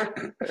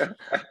record?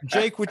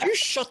 Jake, would you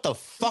shut the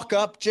fuck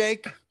up,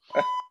 Jake?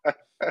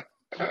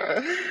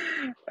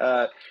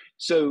 I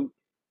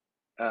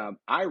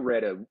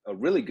read a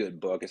really good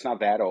book. It's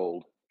not that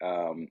old.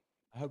 I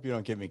hope you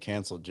don't get me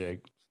canceled, Jake.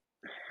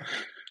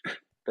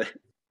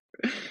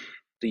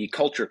 The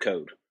Culture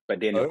Code by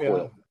Daniel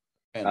Coyle.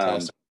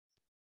 Fantastic.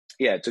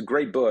 Yeah, it's a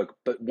great book.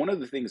 But one of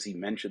the things he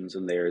mentions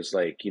in there is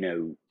like,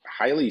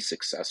 highly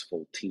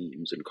successful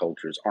teams and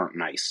cultures aren't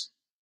nice.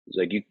 It's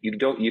like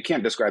you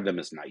can't describe them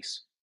as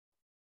nice.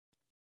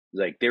 It's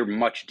like they're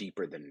much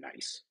deeper than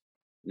nice.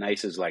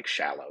 Nice is like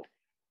shallow,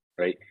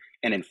 right?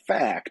 And in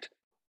fact,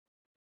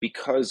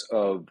 because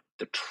of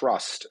the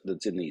trust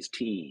that's in these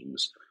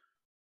teams,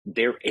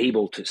 they're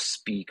able to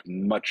speak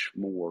much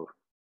more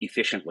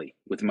efficiently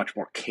with much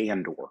more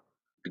candor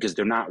because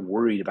they're not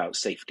worried about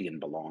safety and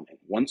belonging.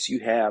 Once you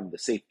have the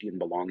safety and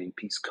belonging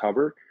piece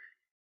covered,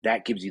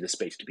 that gives you the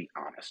space to be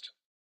honest,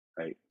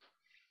 right?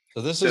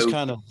 So this is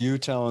kind of you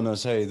telling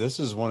us, hey, this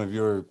is one of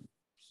your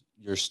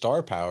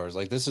star powers.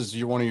 Like this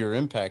is one of your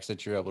impacts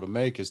that you're able to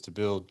make is to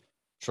build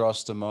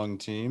trust among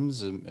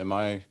teams. Am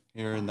I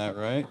hearing that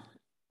right?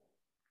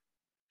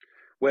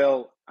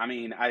 Well, I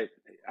mean, I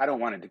don't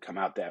want it to come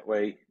out that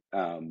way.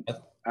 I'm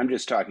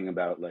just talking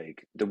about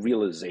like the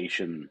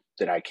realization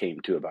that I came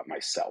to about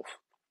myself,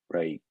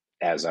 right?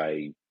 As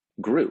I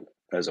grew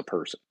as a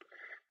person.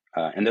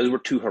 And those were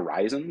two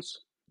horizons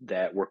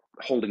that were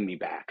holding me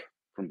back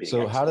from being So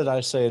how excellent. did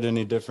I say it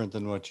any different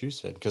than what you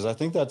said? Because I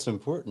think that's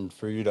important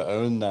for you to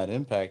own that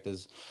impact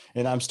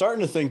and I'm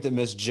starting to think that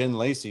Miss Jen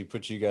Lacey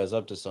put you guys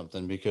up to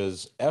something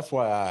because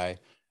FYI,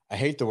 I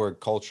hate the word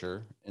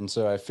culture. And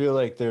so I feel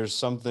like there's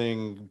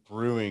something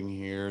brewing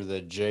here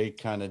that Jake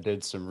kind of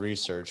did some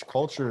research.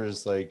 Culture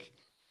is like,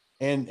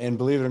 and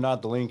believe it or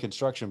not, the Lean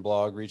Construction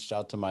blog reached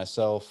out to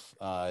myself,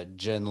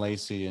 Jen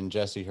Lacey, and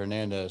Jesse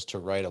Hernandez to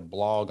write a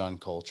blog on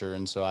culture.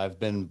 And so I've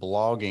been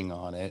blogging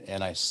on it,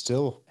 and I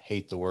still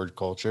hate the word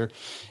culture.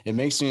 It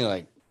makes me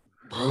like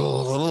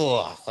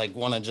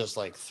want to just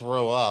like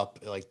throw up,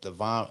 like the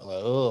vomit.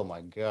 Like, oh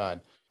my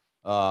god!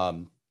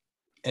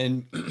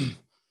 And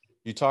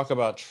you talk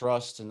about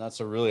trust, and that's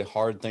a really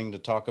hard thing to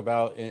talk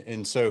about.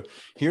 And so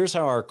here's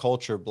how our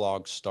culture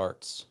blog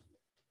starts.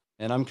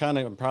 And I'm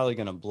probably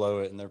going to blow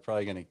it and they're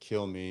probably going to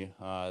kill me.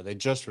 They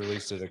just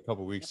released it a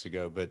couple weeks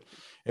ago, but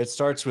it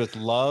starts with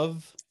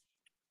love,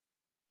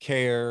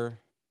 care,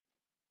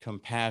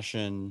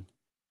 compassion,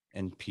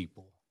 and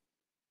people.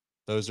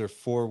 Those are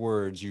 4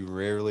 words you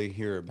rarely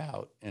hear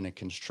about in a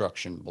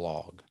construction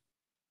blog.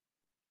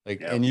 Like,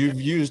 Yep. and you've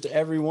used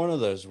every one of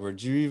those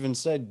words. You even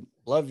said,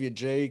 love you,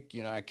 Jake.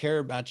 You know, I care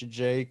about you,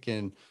 Jake.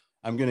 And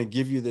I'm going to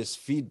give you this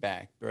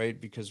feedback,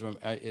 right? Because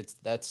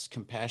that's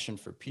compassion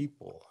for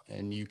people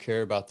and you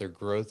care about their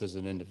growth as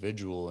an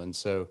individual. And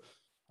so,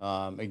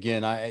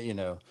 again, I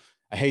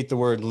hate the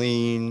word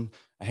lean.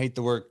 I hate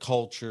the word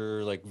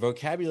culture. Like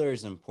vocabulary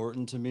is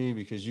important to me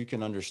because you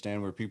can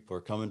understand where people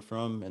are coming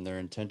from and their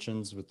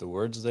intentions with the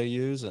words they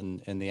use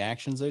and the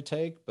actions they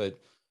take. But,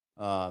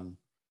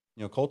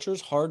 culture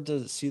is hard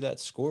to see that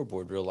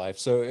scoreboard real life.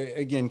 So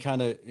again,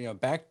 kind of,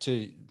 back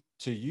to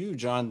you,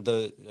 John,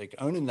 the like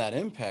owning that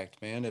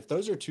impact, man. If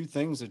those are 2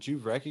 things that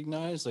you've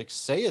recognized, like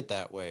say it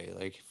that way.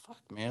 Like, fuck,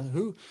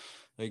 man,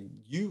 like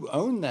you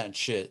own that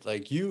shit.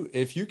 Like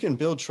if you can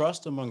build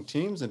trust among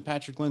teams, and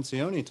Patrick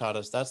Lencioni taught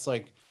us, that's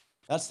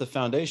the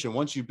foundation.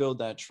 Once you build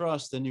that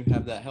trust, then you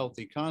have that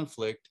healthy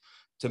conflict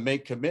to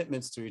make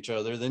commitments to each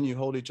other. Then you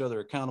hold each other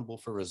accountable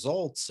for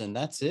results. And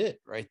that's it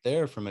right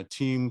there from a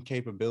team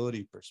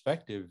capability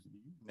perspective.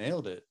 You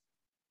nailed it.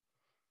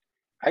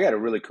 I got a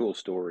really cool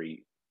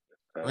story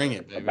Bring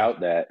it, baby.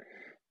 about that.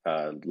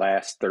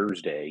 Last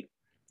Thursday,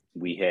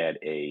 we had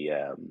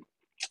a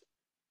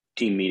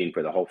team meeting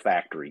for the whole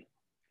factory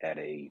at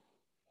a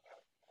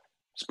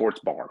sports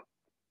bar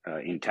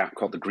in town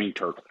called the Green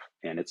Turtle.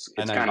 And it's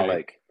kind of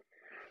like,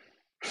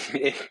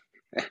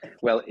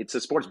 well, it's a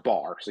sports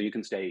bar, so you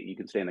can stay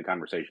in the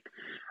conversation.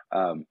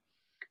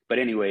 But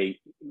anyway,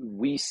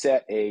 we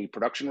set a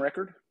production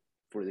record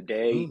for the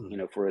day,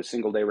 for a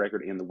single day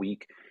record in the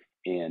week.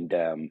 And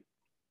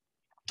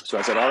so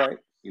I said, all right,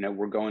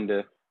 we're going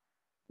to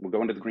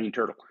the Green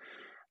Turtle.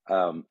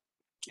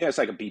 It's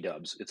like a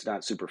B-dubs. It's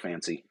not super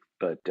fancy,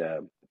 but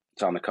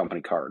it's on the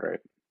company card, right?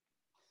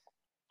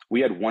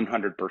 We had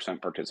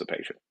 100%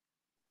 participation.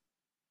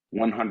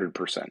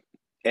 100%.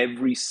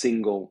 Every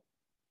single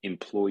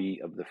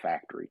employee of the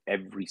factory,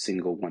 every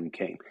single one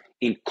came,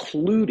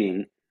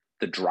 including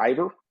the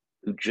driver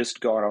who just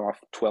got off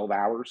 12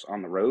 hours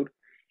on the road,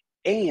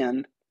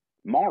 and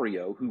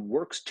Mario, who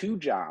works 2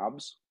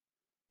 jobs,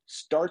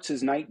 starts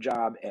his night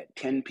job at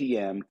 10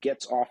 p.m.,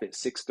 gets off at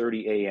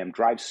 6:30 a.m.,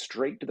 drives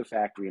straight to the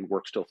factory and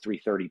works till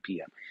 3:30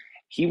 p.m.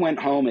 He went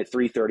home at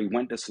 3:30,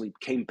 went to sleep,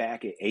 came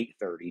back at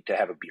 8:30 to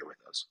have a beer with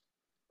us.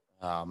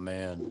 Oh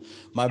man,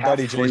 my How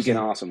buddy Jason,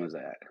 freaking awesome is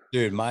that,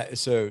 dude?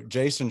 So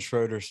Jason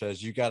Schroeder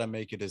says you got to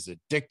make it as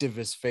addictive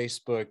as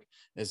Facebook,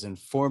 as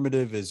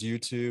informative as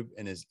YouTube,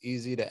 and as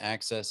easy to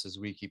access as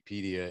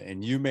Wikipedia.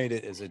 And you made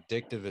it as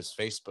addictive as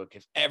Facebook.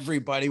 If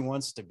everybody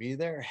wants to be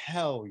there,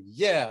 hell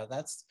yeah,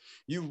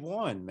 you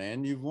won,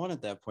 man. You've won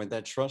at that point.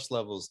 That trust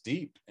level is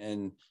deep,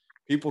 and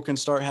people can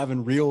start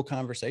having real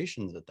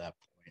conversations at that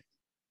point.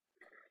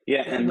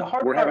 Yeah, and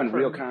we're having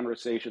real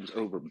conversations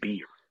over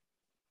beer.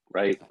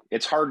 Right.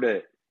 It's hard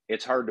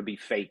to be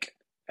fake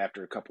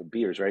after a couple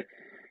beers. Right.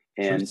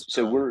 And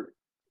so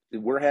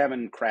we're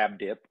having crab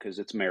dip because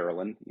it's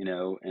Maryland,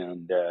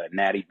 and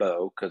Natty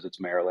Bow because it's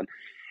Maryland.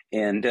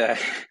 And,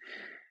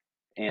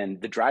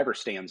 and the driver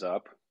stands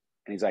up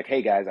and he's like,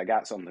 hey guys, I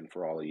got something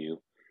for all of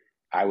you.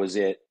 I was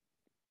at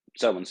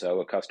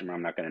so-and-so, a customer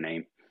I'm not going to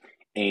name.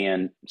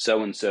 And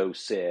so-and-so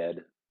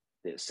said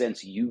that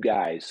since you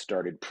guys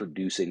started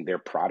producing their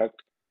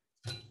product,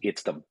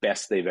 it's the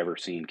best they've ever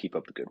seen. Keep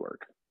up the good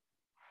work.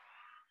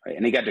 Right?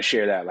 And he got to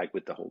share that like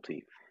with the whole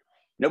team.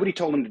 Nobody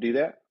told him to do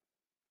that,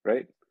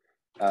 right?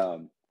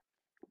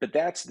 But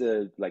that's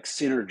the like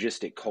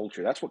synergistic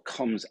culture. That's what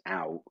comes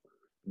out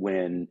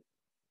when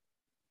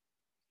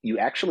you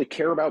actually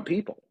care about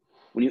people.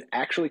 When you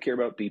actually care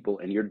about people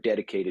and you're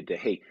dedicated to,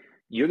 hey,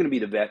 you're going to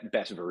be the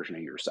best version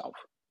of yourself.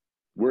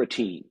 We're a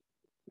team,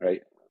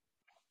 right?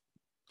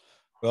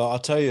 Well, I'll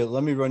tell you,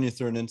 let me run you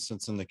through an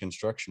instance in the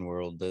construction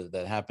world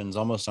that happens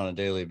almost on a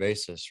daily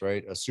basis,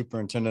 right? A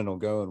superintendent will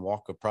go and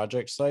walk a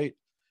project site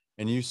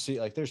and you see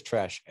like there's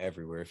trash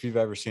everywhere. If you've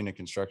ever seen a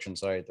construction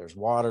site, there's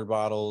water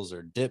bottles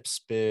or dip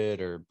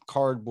spit or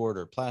cardboard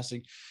or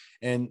plastic.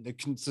 And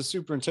the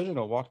superintendent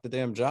will walk the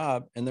damn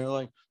job and they're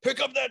like,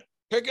 pick up that,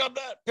 pick up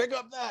that, pick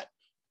up that.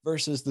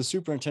 Versus the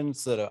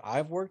superintendents that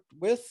I've worked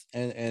with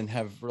and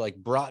have like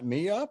brought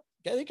me up,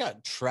 yeah, they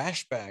got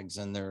trash bags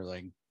in their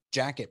like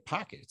jacket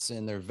pockets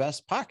and their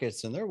vest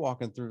pockets, and they're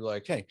walking through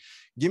like, hey,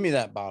 give me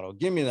that bottle,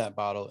 give me that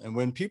bottle. And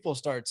when people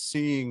start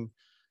seeing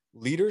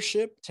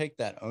leadership take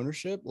that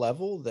ownership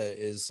level, that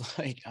is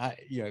like,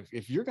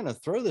 if you're going to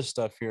throw this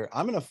stuff here,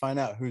 I'm going to find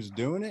out who's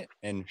doing it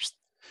and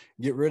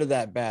get rid of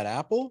that bad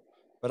apple.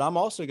 But I'm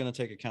also going to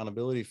take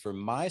accountability for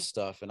my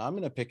stuff, and I'm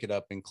going to pick it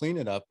up and clean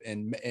it up.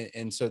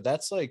 And so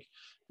that's like,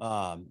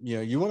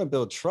 you want to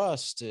build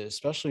trust,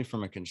 especially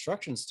from a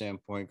construction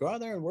standpoint. Go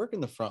out there and work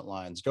in the front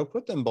lines, go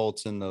put them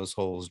bolts in those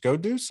holes, go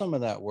do some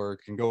of that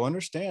work and go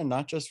understand,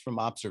 not just from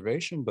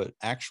observation, but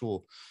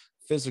actual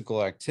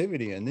physical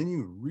activity. And then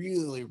you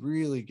really,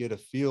 really get a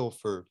feel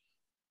for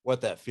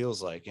what that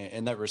feels like.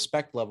 And that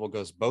respect level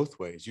goes both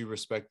ways. You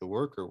respect the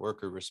worker,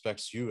 worker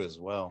respects you as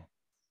well.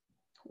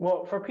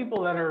 Well, for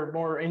people that are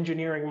more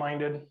engineering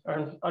minded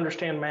or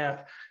understand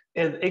math,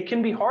 it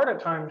can be hard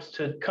at times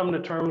to come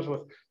to terms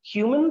with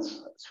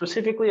humans,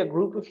 specifically a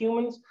group of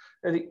humans.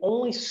 They're the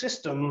only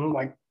system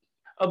like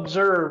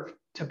observed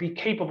to be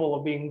capable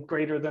of being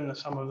greater than the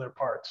sum of their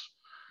parts.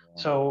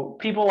 Yeah. So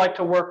people like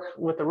to work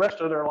with the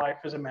rest of their life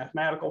as a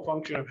mathematical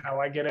function of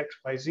how I get X,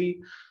 Y,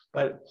 Z.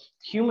 But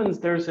humans,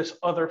 there's this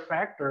other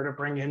factor to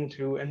bring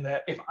into, and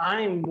that if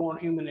I'm more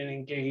human and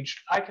engaged,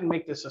 I can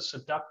make this a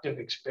seductive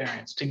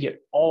experience to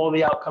get all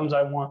the outcomes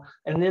I want,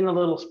 and then a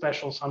little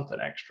special something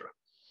extra.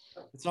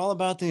 It's all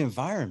about the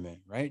environment,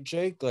 right,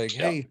 Jake? Like,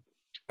 yeah. Hey,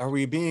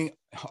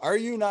 are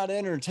you not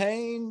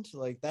entertained?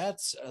 Like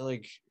that's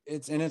like,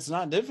 it's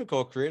not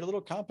difficult. Create a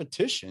little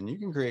competition. You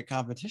can create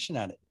competition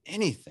out of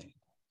anything.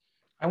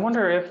 I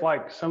wonder if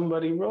like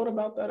somebody wrote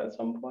about that at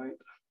some point.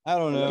 I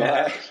don't know.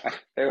 Yeah,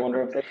 I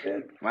wonder if they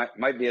did.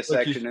 Might be a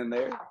section in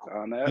there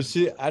on that. You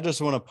see, I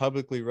just want to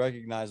publicly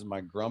recognize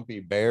my grumpy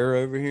bear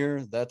over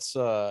here. That's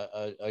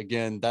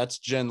again, that's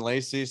Jen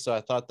Lacey. So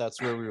I thought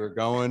that's where we were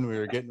going. We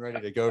were getting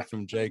ready to go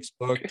from Jake's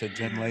book to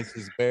Jen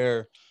Lacey's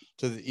bear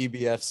to the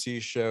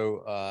EBFC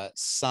show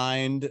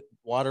signed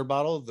water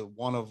bottle, the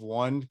 1 of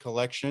 1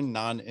 collection,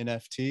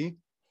 non-NFT.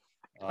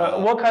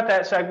 We'll cut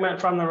that segment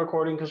from the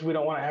recording because we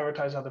don't want to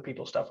advertise other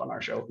people's stuff on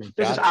our show.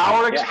 This is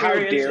our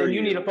experience, and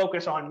you need to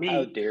focus on me.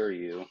 How dare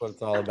you? That's what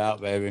it's all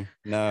about, baby.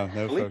 No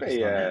Felipe, focus on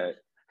it.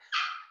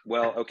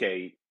 Well,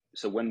 okay.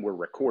 So when we're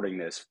recording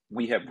this,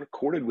 we have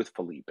recorded with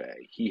Felipe.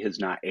 He has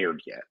not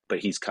aired yet, but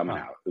he's coming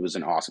out. It was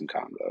an awesome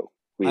combo.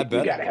 We got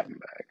to have him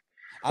back.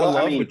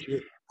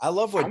 I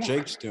love what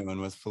Jake's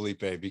doing with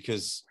Felipe,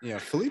 because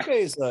Felipe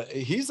is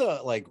he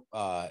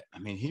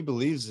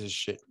believes this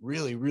shit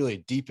really, really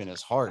deep in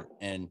his heart,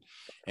 and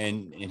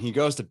he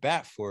goes to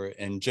bat for it.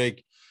 And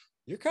Jake,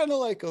 you're kind of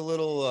like a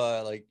little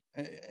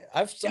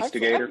I've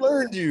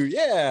learned you,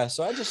 yeah.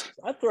 So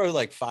I throw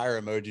like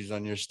fire emojis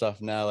on your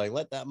stuff now, like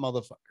let that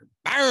motherfucker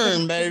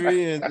burn,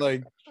 baby, and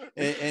like.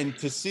 And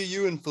to see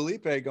you and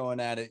Felipe going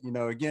at it,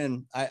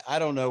 again, I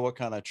don't know what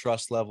kind of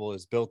trust level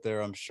is built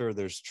there. I'm sure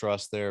there's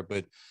trust there,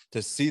 but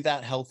to see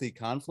that healthy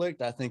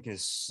conflict, I think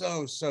is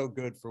so, so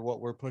good for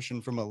what we're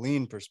pushing from a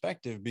lean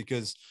perspective,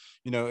 because,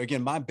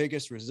 again, my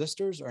biggest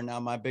resistors are now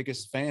my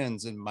biggest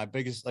fans, and my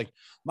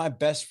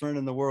best friend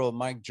in the world,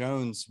 Mike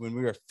Jones, when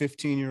we were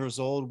 15 years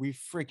old, we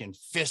freaking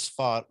fist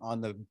fought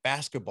on the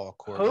basketball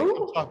court.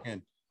 Who? Like,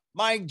 talking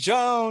Mike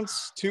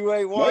Jones,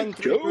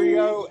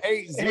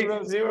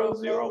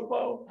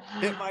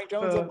 281-330-8000. Hit Mike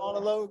Jones up on a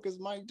low because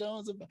Mike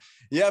Jones.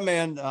 Yeah,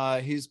 man.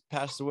 He's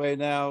passed away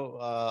now.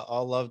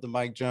 All love to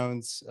Mike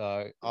Jones.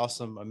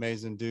 Awesome,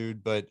 amazing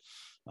dude. But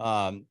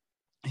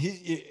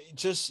he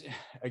just,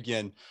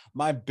 again,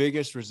 my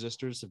biggest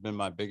resistors have been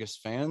my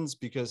biggest fans,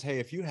 because, hey,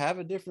 if you have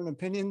a different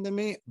opinion than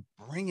me,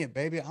 bring it,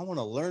 baby. I want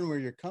to learn where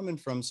you're coming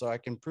from so I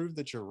can prove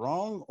that you're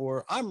wrong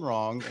or I'm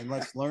wrong, and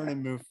let's learn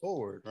and move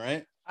forward,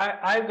 right?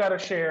 I've got to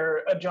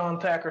share a John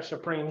Thacker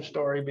Supreme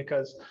story,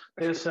 because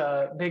this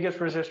biggest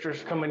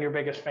resistors come in your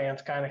biggest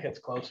fans kind of hits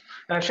close.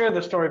 And I shared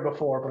this story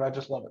before, but I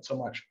just love it so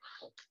much.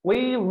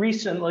 We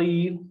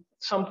recently,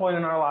 some point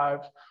in our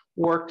lives,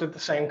 worked at the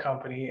same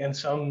company in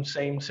some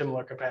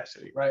similar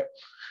capacity, right?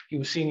 He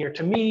was senior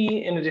to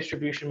me in a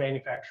distribution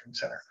manufacturing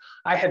center.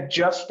 I had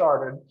just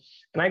started,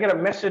 and I get a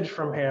message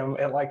from him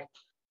at like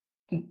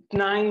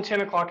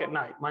 9-10 o'clock at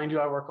night. Mind you,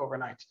 I work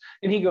overnights.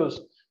 And he goes,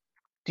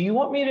 "Do you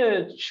want me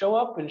to show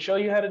up and show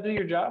you how to do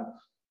your job?"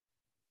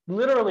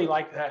 Literally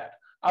like that.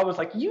 I was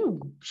like,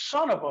 "You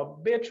son of a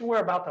bitch, we're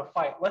about to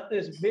fight. Let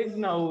this big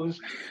nose,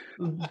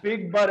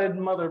 big butted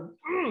mother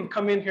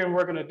come in here and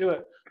we're going to do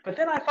it." But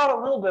then I thought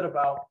a little bit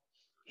about,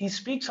 he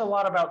speaks a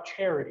lot about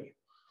charity.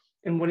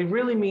 And what he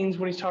really means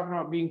when he's talking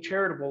about being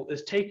charitable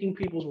is taking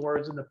people's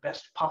words in the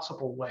best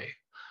possible way.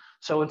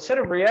 So instead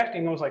of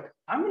reacting, I was like,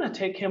 I'm going to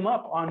take him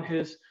up on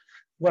his,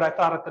 what I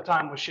thought at the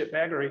time was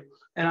shitbaggery.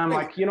 And I'm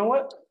like, you know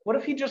what? What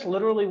if he just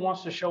literally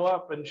wants to show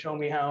up and show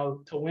me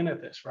how to win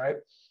at this, right?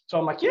 So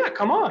I'm like, yeah,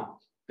 come on,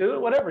 do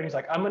it, whatever. And he's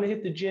like, I'm going to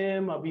hit the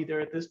gym. I'll be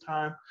there at this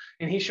time.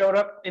 And he showed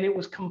up, and it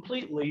was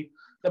completely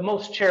the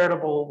most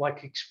charitable,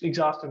 like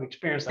exhaustive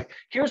experience. Like,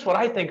 here's what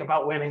I think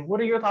about winning.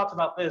 What are your thoughts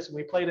about this? And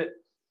we played it.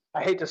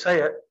 I hate to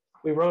say it.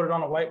 We wrote it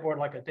on a whiteboard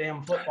like a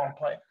damn football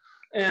play.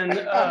 And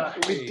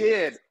we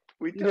did.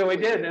 We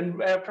did.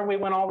 And after we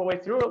went all the way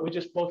through it, we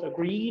just both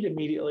agreed,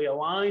 immediately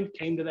aligned,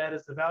 came to that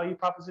as the value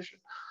proposition.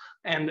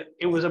 And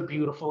it was a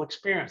beautiful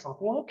experience. I'm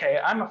like, well, okay,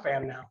 I'm a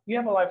fan now. You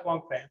have a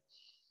lifelong fan.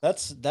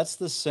 That's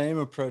the same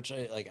approach.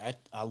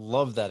 I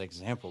love that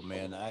example,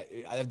 man.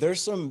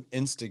 There's some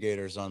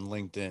instigators on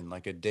LinkedIn,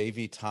 like a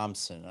Davey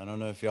Thompson. I don't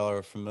know if y'all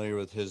are familiar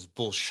with his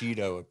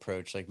bullshido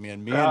approach. Like,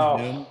 man, me and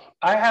him.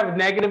 I have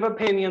negative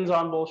opinions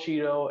on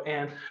bullshido,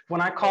 and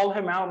when I called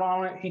him out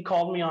on it, he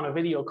called me on a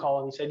video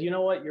call and he said, "You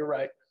know what? You're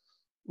right.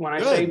 When I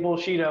say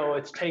bullshido,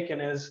 it's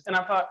taken as." And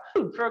I thought,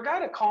 for a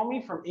guy to call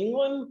me from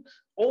England,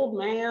 old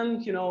man,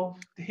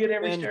 hit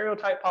every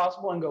stereotype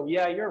possible and go,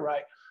 "Yeah, you're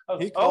right."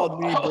 He called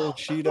me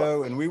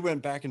bullshido, and we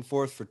went back and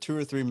forth for 2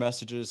 or 3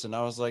 messages, and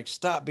I was like,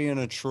 stop being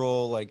a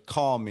troll, like,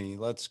 call me,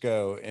 let's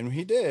go. And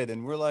he did,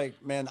 and we're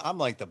like, man, I'm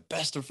like the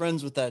best of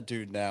friends with that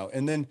dude now.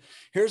 And then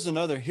here's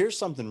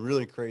something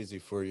really crazy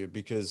for you,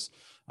 because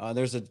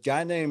there's a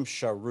guy named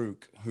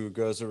Shahrukh who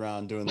goes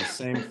around doing the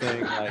same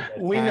thing. Like,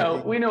 we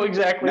know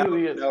exactly who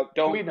he is. No,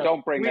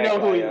 don't bring that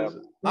guy up.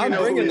 I'm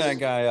bringing that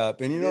guy up,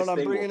 and you know what?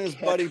 I'm bringing his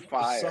buddy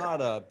Prasad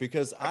up,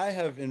 because I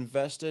have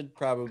invested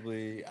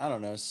probably, I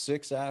don't know,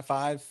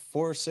 4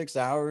 or 6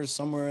 hours,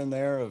 somewhere in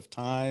there, of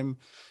time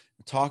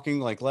talking,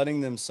 like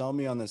letting them sell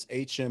me on this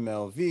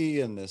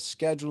HMLV and this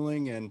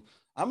scheduling. And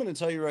I'm going to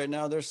tell you right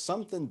now, there's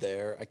something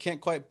there. I can't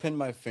quite pin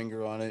my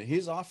finger on it.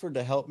 He's offered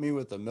to help me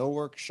with a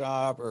millwork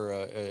shop or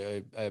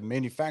a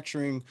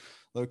manufacturing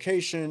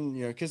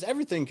location, because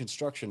everything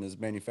construction is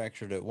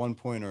manufactured at one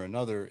point or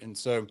another. And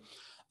so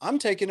I'm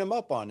taking him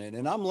up on it,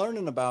 and I'm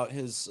learning about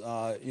his,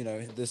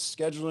 this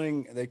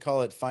scheduling. They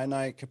call it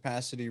finite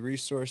capacity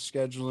resource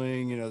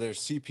scheduling. There's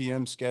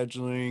CPM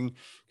scheduling.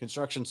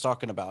 Construction's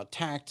talking about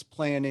tact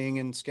planning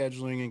and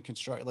scheduling and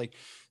construct.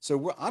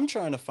 I'm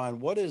trying to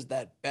find what is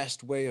that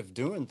best way of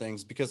doing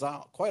things, because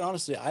quite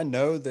honestly, I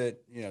know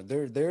that,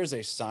 there's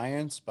a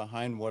science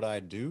behind what I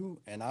do,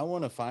 and I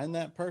want to find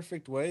that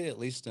perfect way, at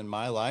least in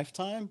my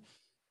lifetime,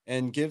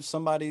 and give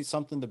somebody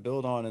something to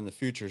build on in the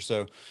future.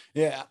 So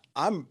yeah,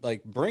 I'm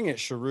like, bring it,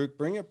 Shahrukh,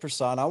 bring it,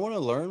 Prasad. I want to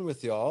learn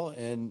with y'all.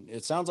 And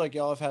it sounds like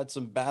y'all have had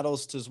some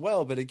battles as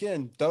well. But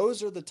again,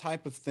 those are the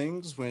type of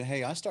things when,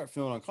 hey, I start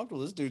feeling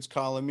uncomfortable, this dude's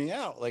calling me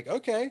out. Like,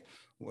 okay,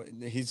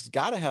 he's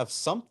got to have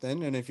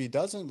something. And if he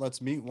doesn't,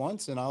 let's meet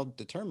once and I'll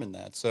determine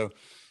that. So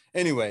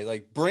anyway,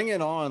 like, bring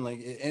it on.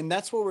 Like, and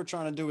that's what we're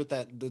trying to do with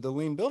the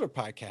Lean Builder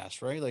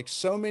podcast, right? Like,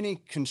 so many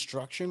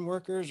construction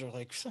workers are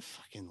like,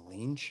 fucking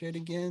lean shit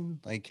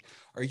again. Like,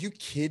 are you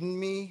kidding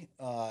me?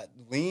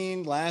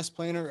 Lean, last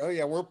planner. Oh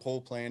yeah, we're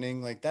pull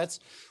planning. Like, that's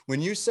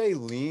when you say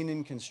lean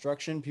in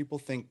construction, people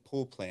think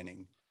pull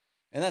planning,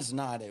 and that's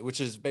not it.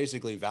 Which is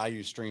basically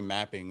value stream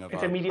mapping of.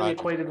 It's immediately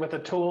equated with a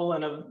tool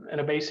and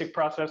a basic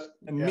process.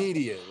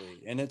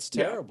 Immediately, and it's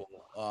terrible.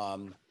 Yeah.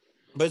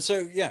 But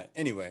so, yeah,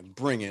 anyway,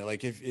 bring it.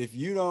 Like, if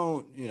you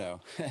don't,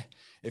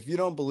 if you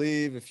don't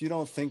believe, if you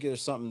don't think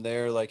there's something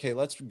there, like, hey,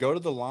 let's go to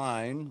the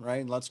line,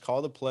 right? And let's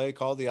call the play,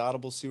 call the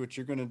audible, see what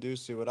you're going to do,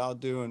 see what I'll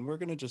do. And we're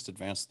going to just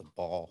advance the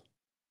ball.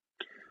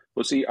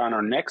 Well, see, on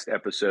our next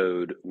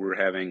episode, we're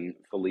having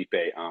Felipe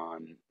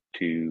on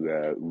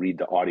to read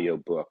the audio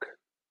book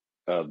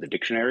of the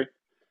dictionary.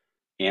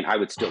 And I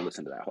would still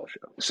listen to that whole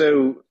show.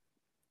 So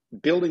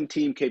building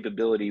team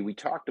capability, we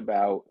talked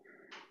about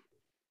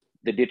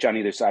the ditch on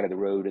either side of the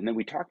road. And then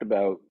we talked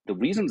about the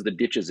reasons the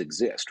ditches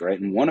exist, right?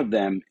 And one of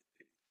them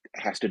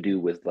has to do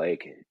with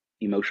like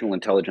emotional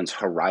intelligence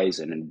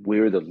horizon and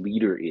where the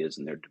leader is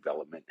in their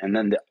development. And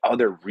then the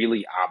other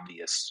really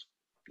obvious,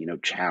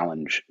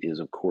 challenge is,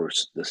 of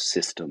course, the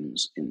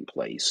systems in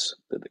place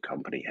that the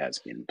company has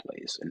in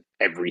place. And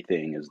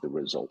everything is the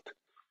result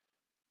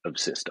of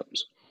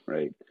systems,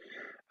 right?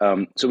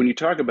 So when you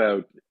talk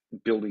about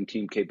building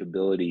team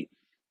capability,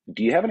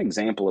 do you have an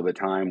example of a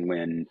time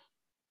when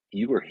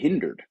you were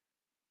hindered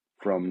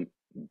from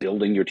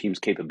building your team's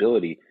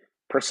capability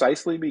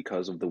precisely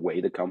because of the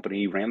way the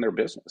company ran their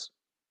business?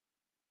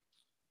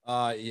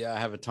 Yeah, I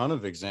have a ton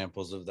of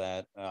examples of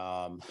that.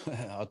 I'll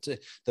tell you,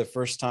 the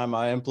first time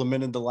I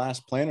implemented the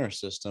last planner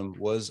system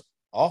was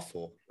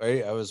awful,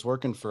 right? I was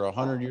working for a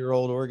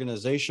 100-year-old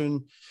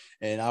organization,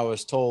 and I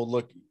was told,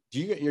 look, are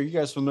you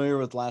guys familiar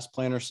with last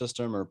planner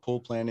system or pool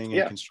planning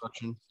and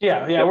construction?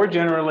 Yeah, we're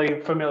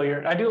generally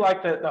familiar. I do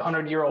like that the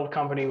 100-year-old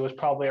company was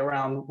probably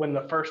around when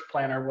the first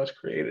planner was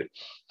created.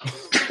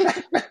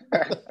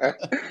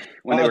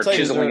 When they were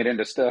chiseling it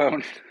into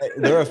stone.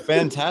 They're a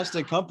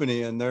fantastic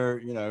company, and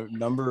they're,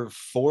 number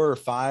 4 or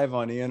 5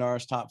 on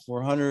ENR's top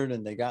 400,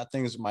 and they got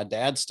things. My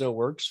dad still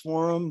works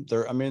for them.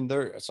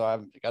 So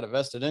I've got a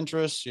vested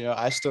interest.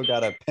 I still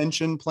got a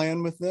pension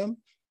plan with them.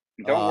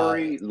 Don't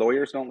worry,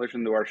 lawyers don't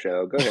listen to our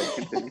show. Go ahead,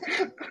 continue.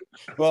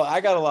 Well,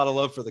 I got a lot of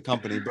love for the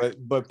company,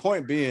 but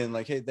point being,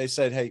 like, hey, they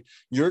said, hey,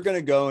 you're going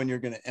to go and you're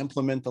going to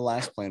implement the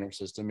last planner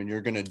system and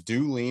you're going to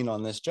do lean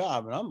on this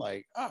job. And I'm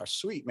like, oh,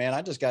 sweet, man.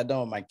 I just got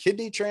done with my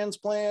kidney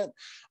transplant.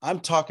 I'm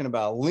talking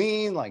about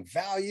lean, like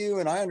value,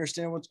 and I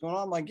understand what's going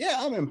on. I'm like, yeah,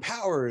 I'm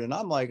empowered and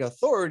I'm like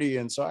authority.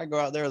 And so I go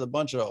out there with a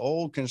bunch of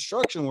old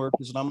construction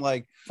workers and I'm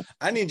like,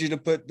 I need you to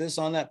put this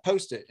on that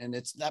Post-it. And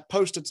it's that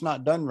Post-it's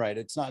not done right.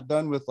 It's not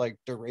done with like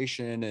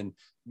duration and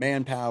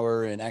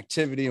manpower and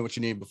activity and what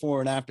you need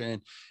before and after,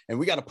 and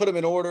we got to put them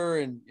in order,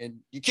 and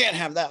you can't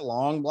have that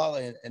long, blah,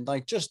 and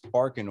like just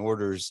barking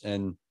orders.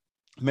 And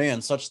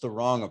man, such the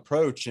wrong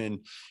approach, and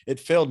it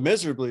failed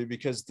miserably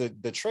because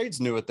the trades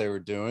knew what they were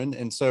doing.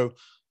 And so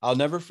I'll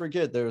never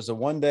forget, there was a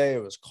one day,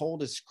 it was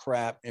cold as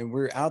crap, and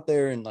we're out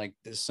there in like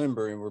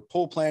December and we're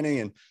pool planning,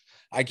 and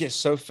I get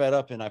so fed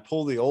up and I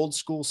pull the old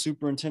school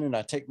superintendent.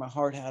 I take my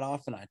hard hat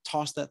off and I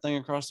toss that thing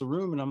across the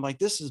room. And I'm like,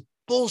 this is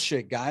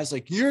bullshit, guys.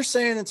 Like, you're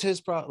saying it's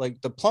his problem. Like,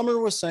 the plumber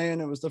was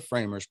saying it was the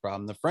framer's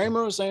problem. The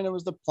framer was saying it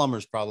was the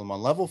plumber's problem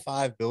on level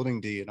 5,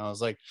 building D. And I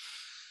was like,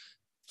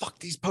 fuck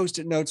these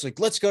Post-it notes. Like,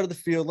 let's go to the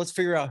field. Let's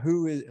figure out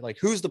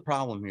who's the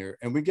problem here.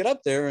 And we get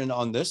up there, and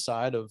on this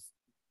side of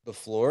the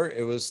floor,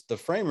 it was the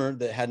framer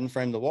that hadn't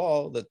framed the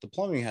wall that the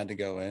plumbing had to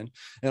go in.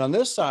 And on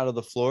this side of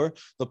the floor,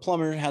 the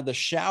plumber had the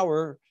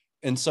shower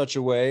in such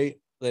a way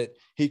that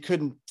he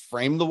couldn't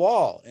frame the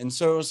wall. And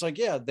so it was like,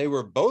 yeah, they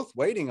were both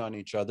waiting on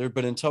each other,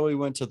 but until we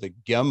went to the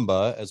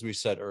Gemba, as we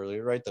said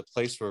earlier, right, the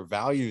place where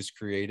value is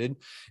created,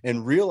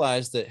 and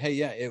realized that, hey,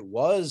 yeah, it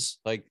was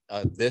like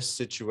this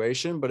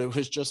situation, but it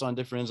was just on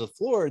different ends of the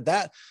floor.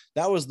 That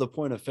was the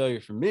point of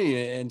failure for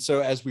me. And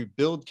so as we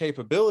build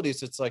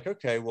capabilities, it's like,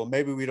 okay, well,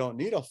 maybe we don't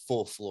need a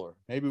full floor.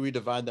 Maybe we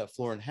divide that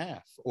floor in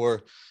half,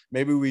 or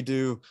maybe we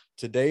do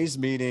today's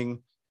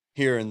meeting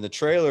here in the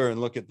trailer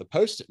and look at the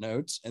Post-it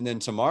notes, and then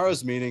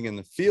tomorrow's meeting in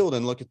the field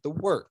and look at the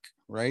work,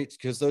 right?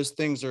 Because those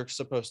things are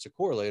supposed to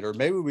correlate. Or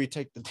maybe we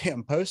take the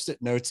damn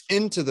Post-it notes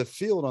into the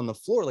field on the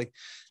floor. Like,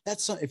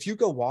 that's if you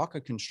go walk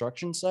a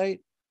construction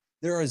site,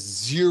 there is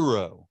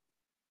zero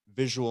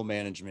visual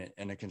management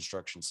in a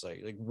construction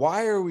site. Like,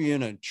 why are we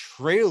in a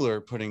trailer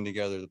putting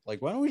together?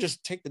 Like, why don't we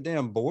just take the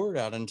damn board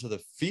out into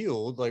the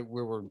field, like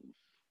where we're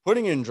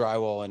putting in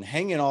drywall and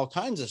hanging all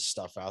kinds of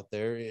stuff out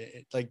there?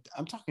 Like,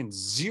 I'm talking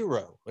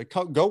zero. Like,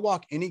 go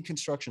walk any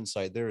construction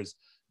site. There is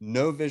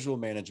no visual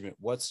management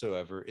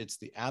whatsoever. It's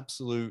the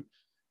absolute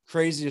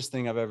craziest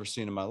thing I've ever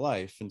seen in my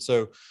life. And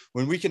so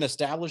when we can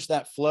establish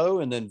that flow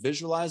and then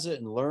visualize it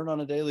and learn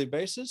on a daily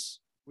basis,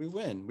 we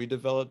win. We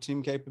develop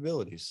team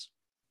capabilities.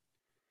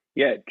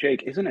 Yeah,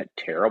 Jake, isn't it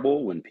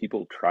terrible when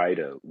people try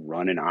to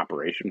run an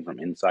operation from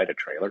inside a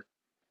trailer?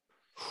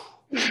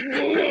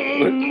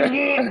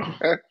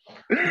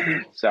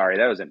 Sorry,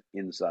 that was an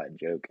inside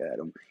joke,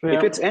 Adam. Yeah.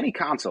 If it's any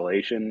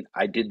consolation,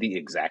 I did the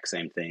exact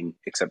same thing,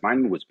 except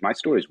my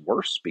story is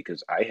worse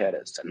because I had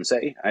a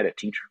sensei, I had a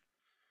teacher,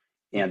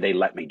 and they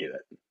let me do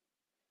it.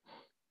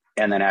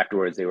 And then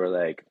afterwards, they were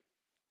like,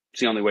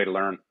 "It's the only way to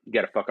learn. You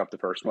got to fuck up the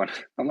first one."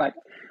 I'm like,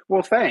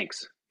 "Well,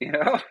 thanks," you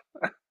know.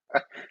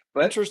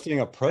 But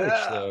interesting approach,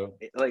 though.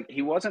 Like,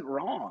 he wasn't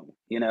wrong,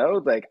 you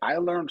know. Like, I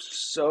learned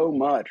so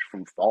much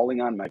from falling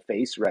on my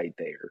face right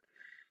there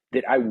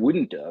that I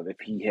wouldn't have if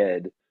he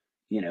had,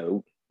 you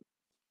know,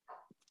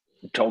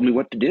 told me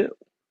what to do.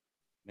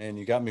 Man,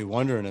 you got me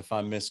wondering if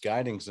I'm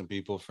misguiding some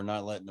people for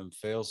not letting them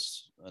fail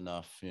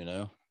enough, you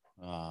know?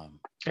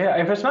 Yeah,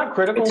 if it's not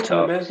critical It's to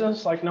tough. the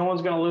business, like no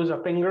one's going to lose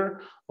a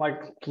finger, like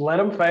let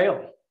them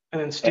fail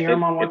and then steer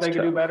them on what they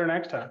can do better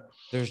next time.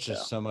 There's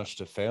just so much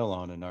to fail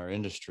on in our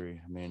industry.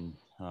 I mean,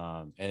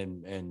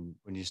 and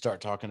when you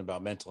start talking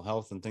about mental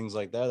health and things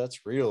like that,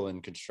 that's real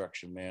in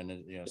construction, man.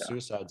 You know,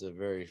 suicide's a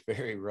very,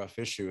 very rough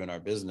issue in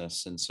our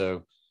business. And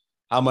so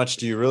how much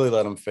do you really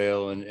let them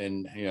fail?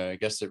 And you know, I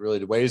guess it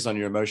really weighs on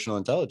your emotional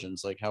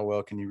intelligence. Like, how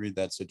well can you read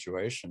that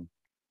situation?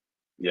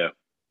 Yeah.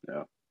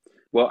 Yeah.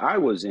 Well, I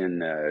was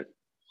in,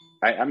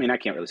 I mean, I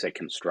can't really say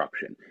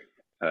construction.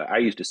 I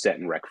used to set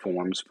and rec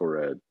forms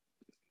for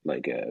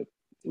what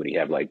do you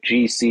have, like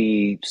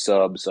GC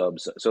sub. So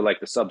like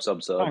the sub.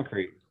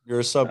 Concrete.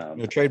 You're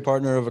a trade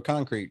partner of a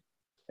concrete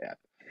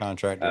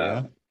contractor,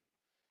 yeah?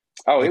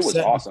 Oh, like it was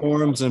awesome.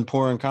 Forms and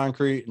pouring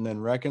concrete and then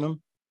wrecking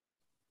them?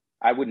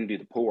 I wouldn't do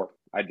the pour.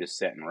 I'd just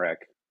set and wreck.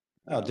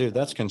 Oh, dude,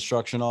 that's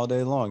construction all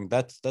day long.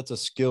 That's a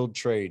skilled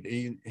trade.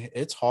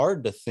 It's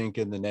hard to think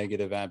in the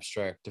negative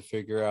abstract to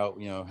figure out,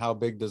 you know, how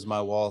big does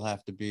my wall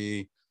have to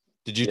be?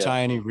 Did you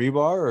tie any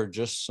rebar or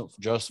just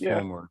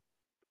formwork?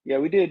 Yeah,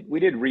 we did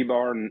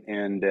rebar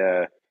and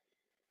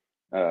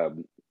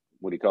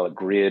what do you call it,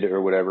 grid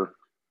or whatever.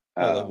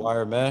 The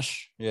wire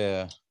mesh.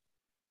 Yeah.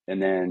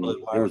 And then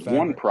there was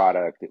one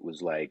product that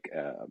was like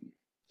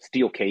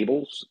steel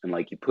cables, and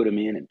like you put them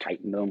in and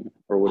tighten them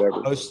or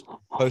whatever. Post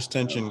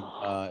tension,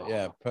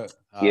 post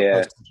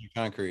tension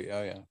concrete.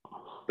 Oh yeah.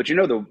 But you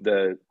know,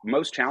 the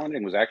most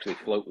challenging was actually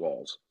float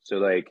walls. So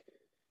like,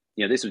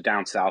 you know, this was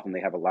down south, and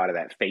they have a lot of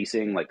that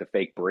facing, like the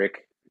fake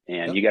brick,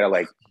 and you got to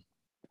like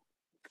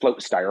float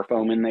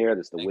styrofoam in there.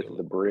 That's the width of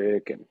the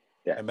brick, and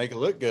and make it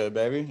look good,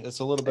 baby. It's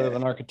a little bit of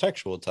an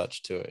architectural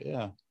touch to it.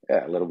 Yeah,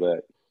 a little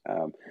bit.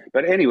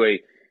 But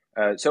anyway,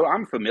 so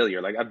I'm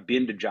familiar. Like I've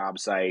been to job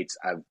sites.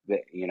 I've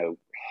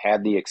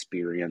had the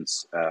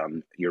experience.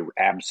 You're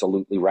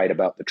absolutely right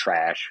about the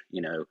trash.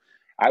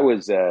 I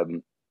was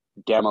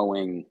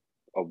demoing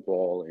a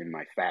wall in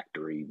my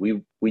factory.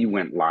 We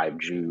went live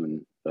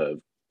June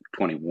of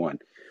 21.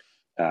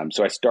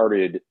 So I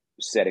started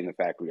setting the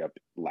factory up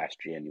last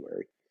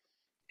January,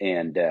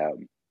 and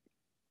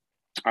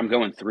I'm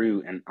going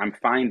through and I'm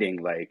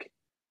finding like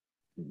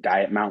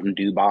Diet Mountain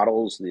Dew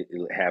bottles that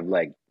have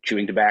like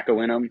chewing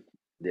tobacco in them.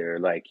 They're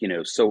like,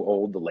 so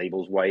old, the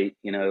label's white,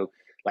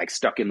 like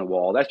stuck in the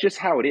wall. That's just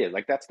how it is.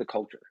 Like that's the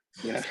culture,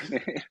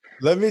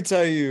 Let me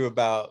tell you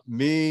about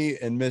me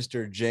and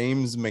Mr.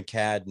 James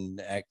McCadden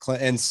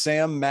and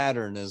Sam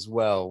Mattern as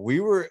well.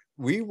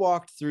 We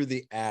walked through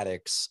the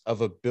attics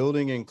of a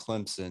building in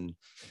Clemson,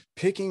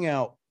 picking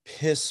out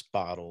piss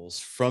bottles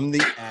from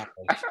the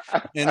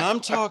attic. And I'm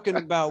talking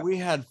about, we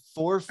had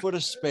 4 foot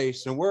of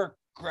space and we're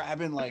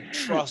grabbing like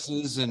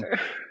trusses and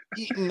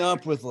eaten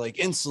up with like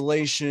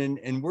insulation,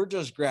 and we're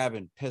just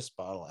grabbing piss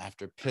bottle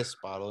after piss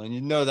bottle,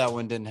 and that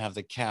one didn't have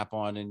the cap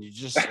on, and you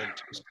just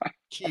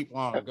keep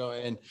on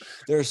going. And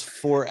there's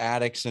 4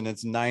 attics and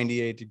it's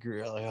 98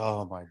 degrees. Like,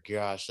 oh my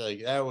gosh,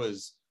 like that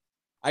was,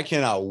 I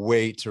cannot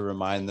wait to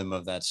remind them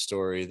of that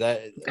story.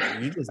 That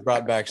you just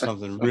brought back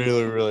something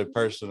really, really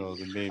personal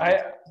to me.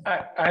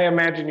 I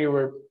imagine you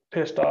were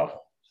pissed off.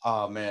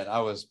 Oh man,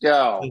 I was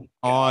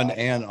on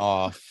and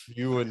off.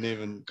 You wouldn't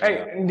even.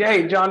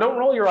 Hey, John, don't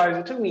roll your eyes.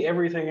 It took me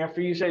everything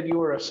after you said you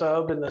were a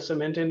sub in the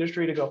cement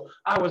industry to go,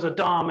 I was a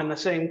dom in the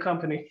same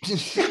company.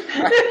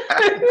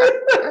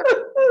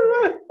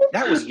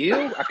 That was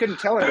you? I couldn't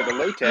tell under the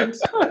latex.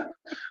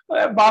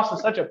 That boss is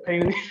such a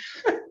pain.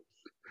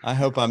 I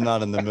hope I'm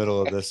not in the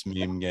middle of this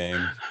meme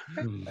game.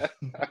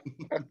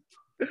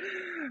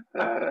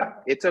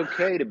 It's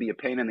okay to be a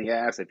pain in the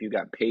ass if you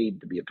got paid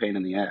to be a pain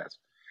in the ass.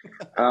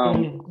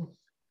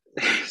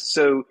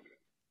 So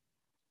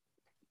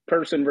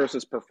person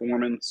versus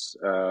performance,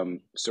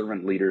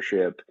 servant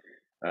leadership,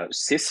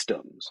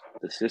 systems,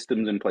 the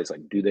systems in place,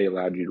 like do they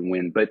allow you to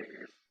win? But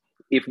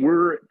if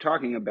we're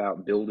talking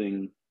about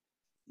building,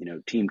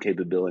 team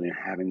capability and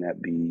having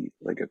that be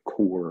like a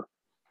core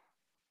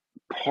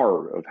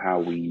part of how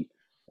we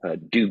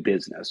do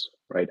business,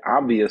 right?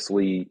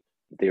 Obviously,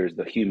 there's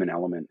the human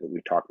element that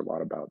we've talked a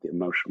lot about, the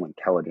emotional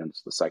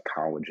intelligence, the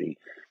psychology,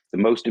 the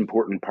most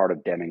important part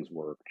of Deming's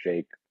work.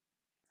 Jake,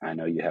 I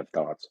know you have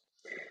thoughts.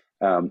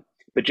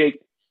 But Jake,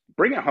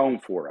 bring it home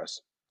for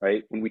us,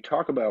 right? When we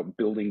talk about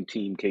building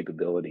team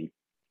capability,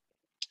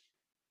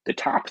 the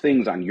top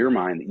things on your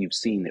mind that you've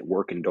seen that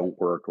work and don't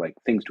work, like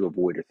things to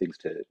avoid or things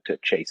to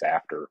chase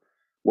after,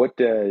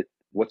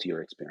 what's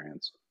your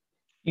experience?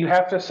 You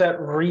have to set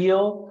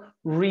real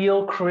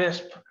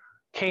crisp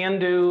can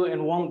do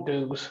and won't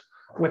do's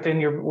within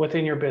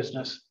your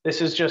business.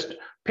 This is just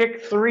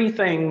pick 3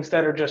 things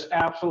that are just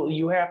absolutely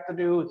you have to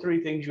do,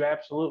 3 things you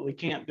absolutely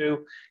can't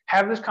do.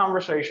 Have this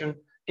conversation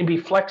and be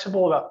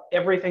flexible about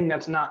everything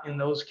that's not in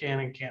those can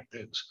and can't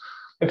do's.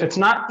 If it's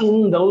not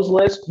in those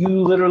lists, you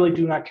literally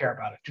do not care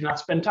about it. Do not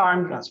spend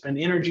time, do not spend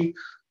energy.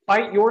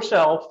 Fight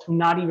yourself to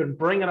not even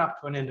bring it up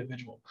to an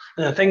individual.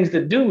 And the things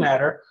that do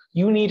matter,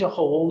 you need to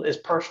hold as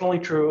personally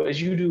true as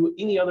you do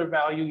any other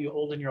value you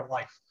hold in your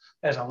life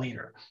as a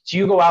leader. So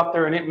you go out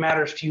there and it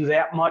matters to you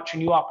that much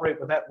and you operate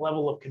with that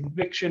level of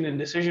conviction and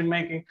decision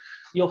making,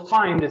 you'll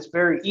find it's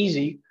very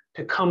easy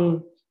to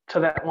come to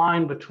that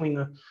line between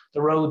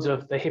the roads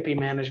of the hippie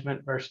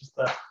management versus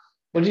the,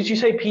 what did you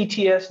say,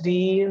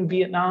 PTSD and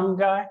Vietnam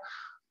guy?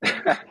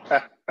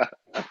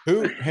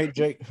 Hey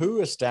Jake,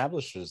 who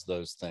establishes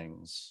those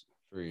things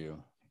for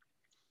you?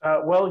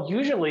 Well,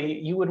 usually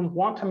you would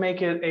want to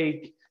make it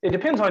it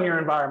depends on your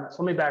environment.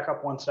 So let me back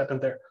up 1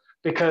 second there,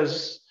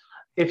 because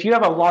if you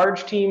have a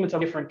large team, it's a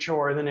different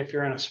chore than if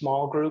you're in a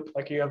small group,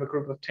 like you have a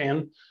group of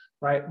 10,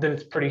 right? Then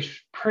it's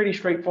pretty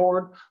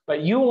straightforward.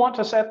 But you want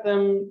to set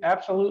them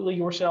absolutely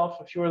yourself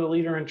if you're the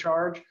leader in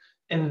charge.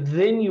 And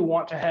then you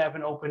want to have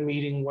an open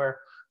meeting where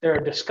they're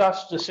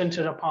discussed,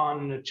 dissented upon,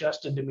 and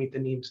adjusted to meet the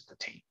needs of the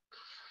team.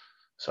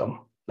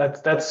 So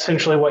that's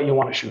essentially what you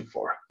want to shoot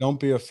for. Don't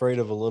be afraid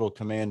of a little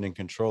command and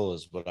control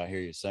is what I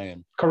hear you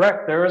saying.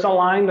 Correct. There is a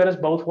line that is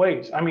both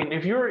ways. I mean,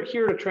 if you're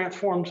here to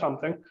transform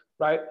something,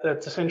 right,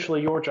 that's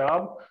essentially your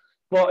job,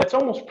 well, it's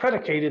almost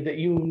predicated that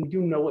you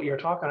know what you're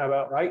talking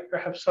about, right? Or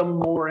have some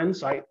more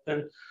insight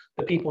than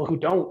the people who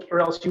don't, or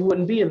else you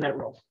wouldn't be in that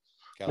role.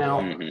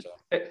 Now,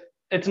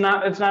 it's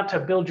not to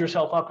build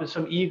yourself up as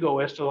some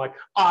egoist or like,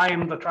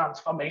 I'm the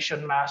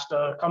transformation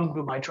master, come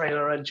to my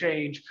trailer and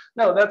change.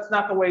 No, that's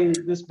not the way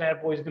this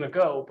bad boy is going to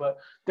go. But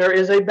there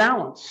is a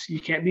balance. You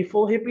can't be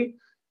full hippie,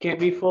 can't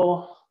be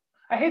full,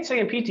 I hate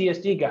saying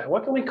PTSD guy.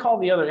 What can we call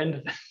the other end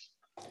of it?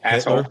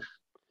 Asshole.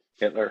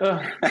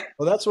 Hitler.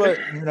 Well, that's what,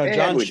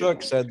 John we Shook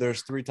did. said.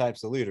 There's three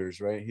types of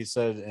leaders, right? He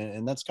said,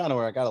 and that's kind of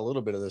where I got a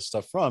little bit of this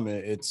stuff from.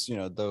 It's,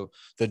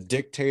 the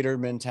dictator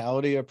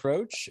mentality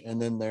approach.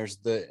 And then there's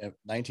the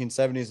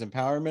 1970s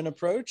empowerment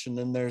approach. And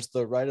then there's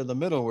the right of the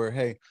middle where,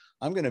 hey,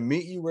 I'm going to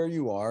meet you where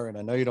you are. And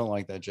I know you don't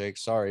like that, Jake,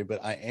 sorry,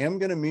 but I am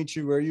going to meet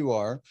you where you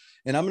are.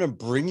 And I'm going to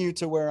bring you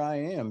to where I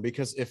am,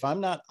 because if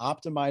I'm not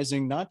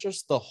optimizing, not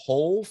just the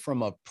whole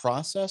from a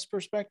process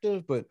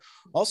perspective, but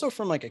also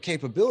from like a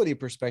capability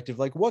perspective,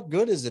 like what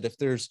good is it if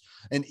there's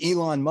an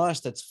Elon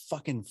Musk that's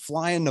fucking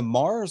flying to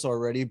Mars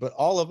already, but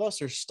all of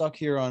us are stuck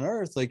here on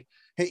Earth? Like,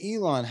 hey,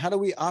 Elon, how do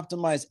we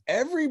optimize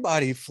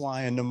everybody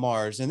flying to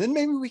Mars? And then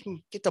maybe we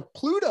can get to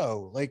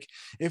Pluto. Like,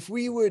 if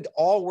we would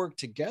all work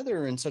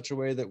together in such a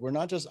way that we're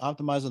not just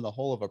optimizing the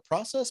whole of a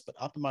process, but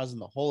optimizing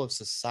the whole of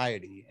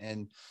society.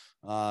 And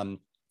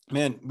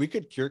man, we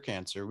could cure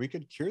cancer. We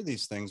could cure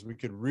these things. We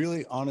could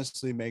really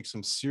honestly make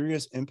some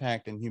serious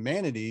impact in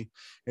humanity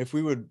if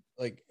we would,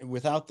 like,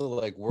 without the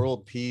like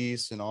world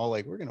peace and all,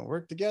 like, we're going to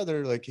work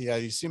together. Like, yeah,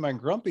 you see my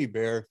grumpy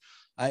bear.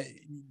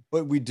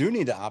 But we do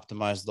need to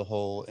optimize the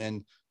whole.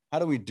 And how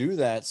do we do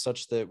that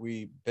such that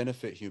we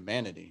benefit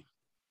humanity?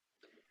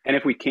 And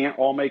if we can't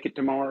all make it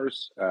to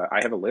Mars, I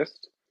have a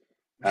list.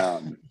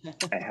 I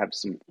have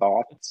some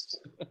thoughts.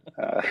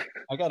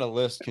 I got a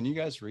list. Can you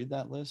guys read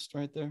that list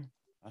right there?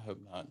 I hope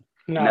not.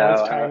 No,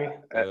 it's tiny.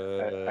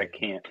 I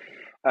can't.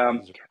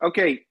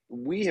 Okay,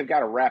 we have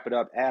got to wrap it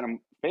up. Adam,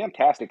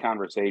 fantastic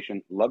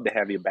conversation. Love to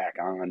have you back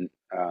on.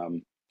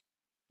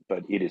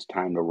 But it is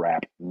time to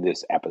wrap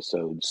this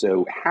episode.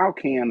 So how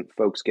can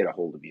folks get a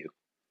hold of you?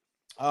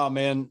 Oh,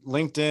 man,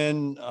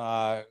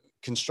 LinkedIn,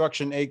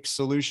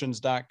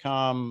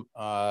 constructionachesolutions.com.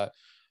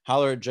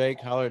 Holler at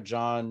Jake, holler at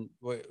John.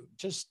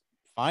 Just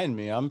find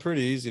me. I'm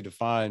pretty easy to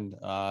find.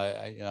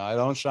 I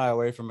don't shy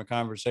away from a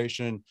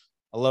conversation.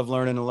 I love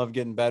learning. I love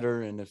getting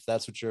better. And if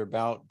that's what you're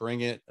about,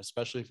 bring it,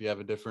 especially if you have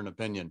a different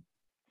opinion.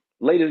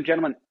 Ladies and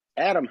gentlemen,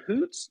 Adam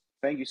Hoots,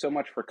 thank you so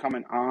much for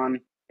coming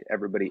on. To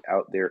everybody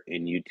out there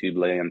in YouTube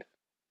land.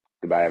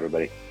 Goodbye,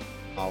 everybody.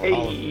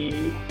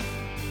 Hey.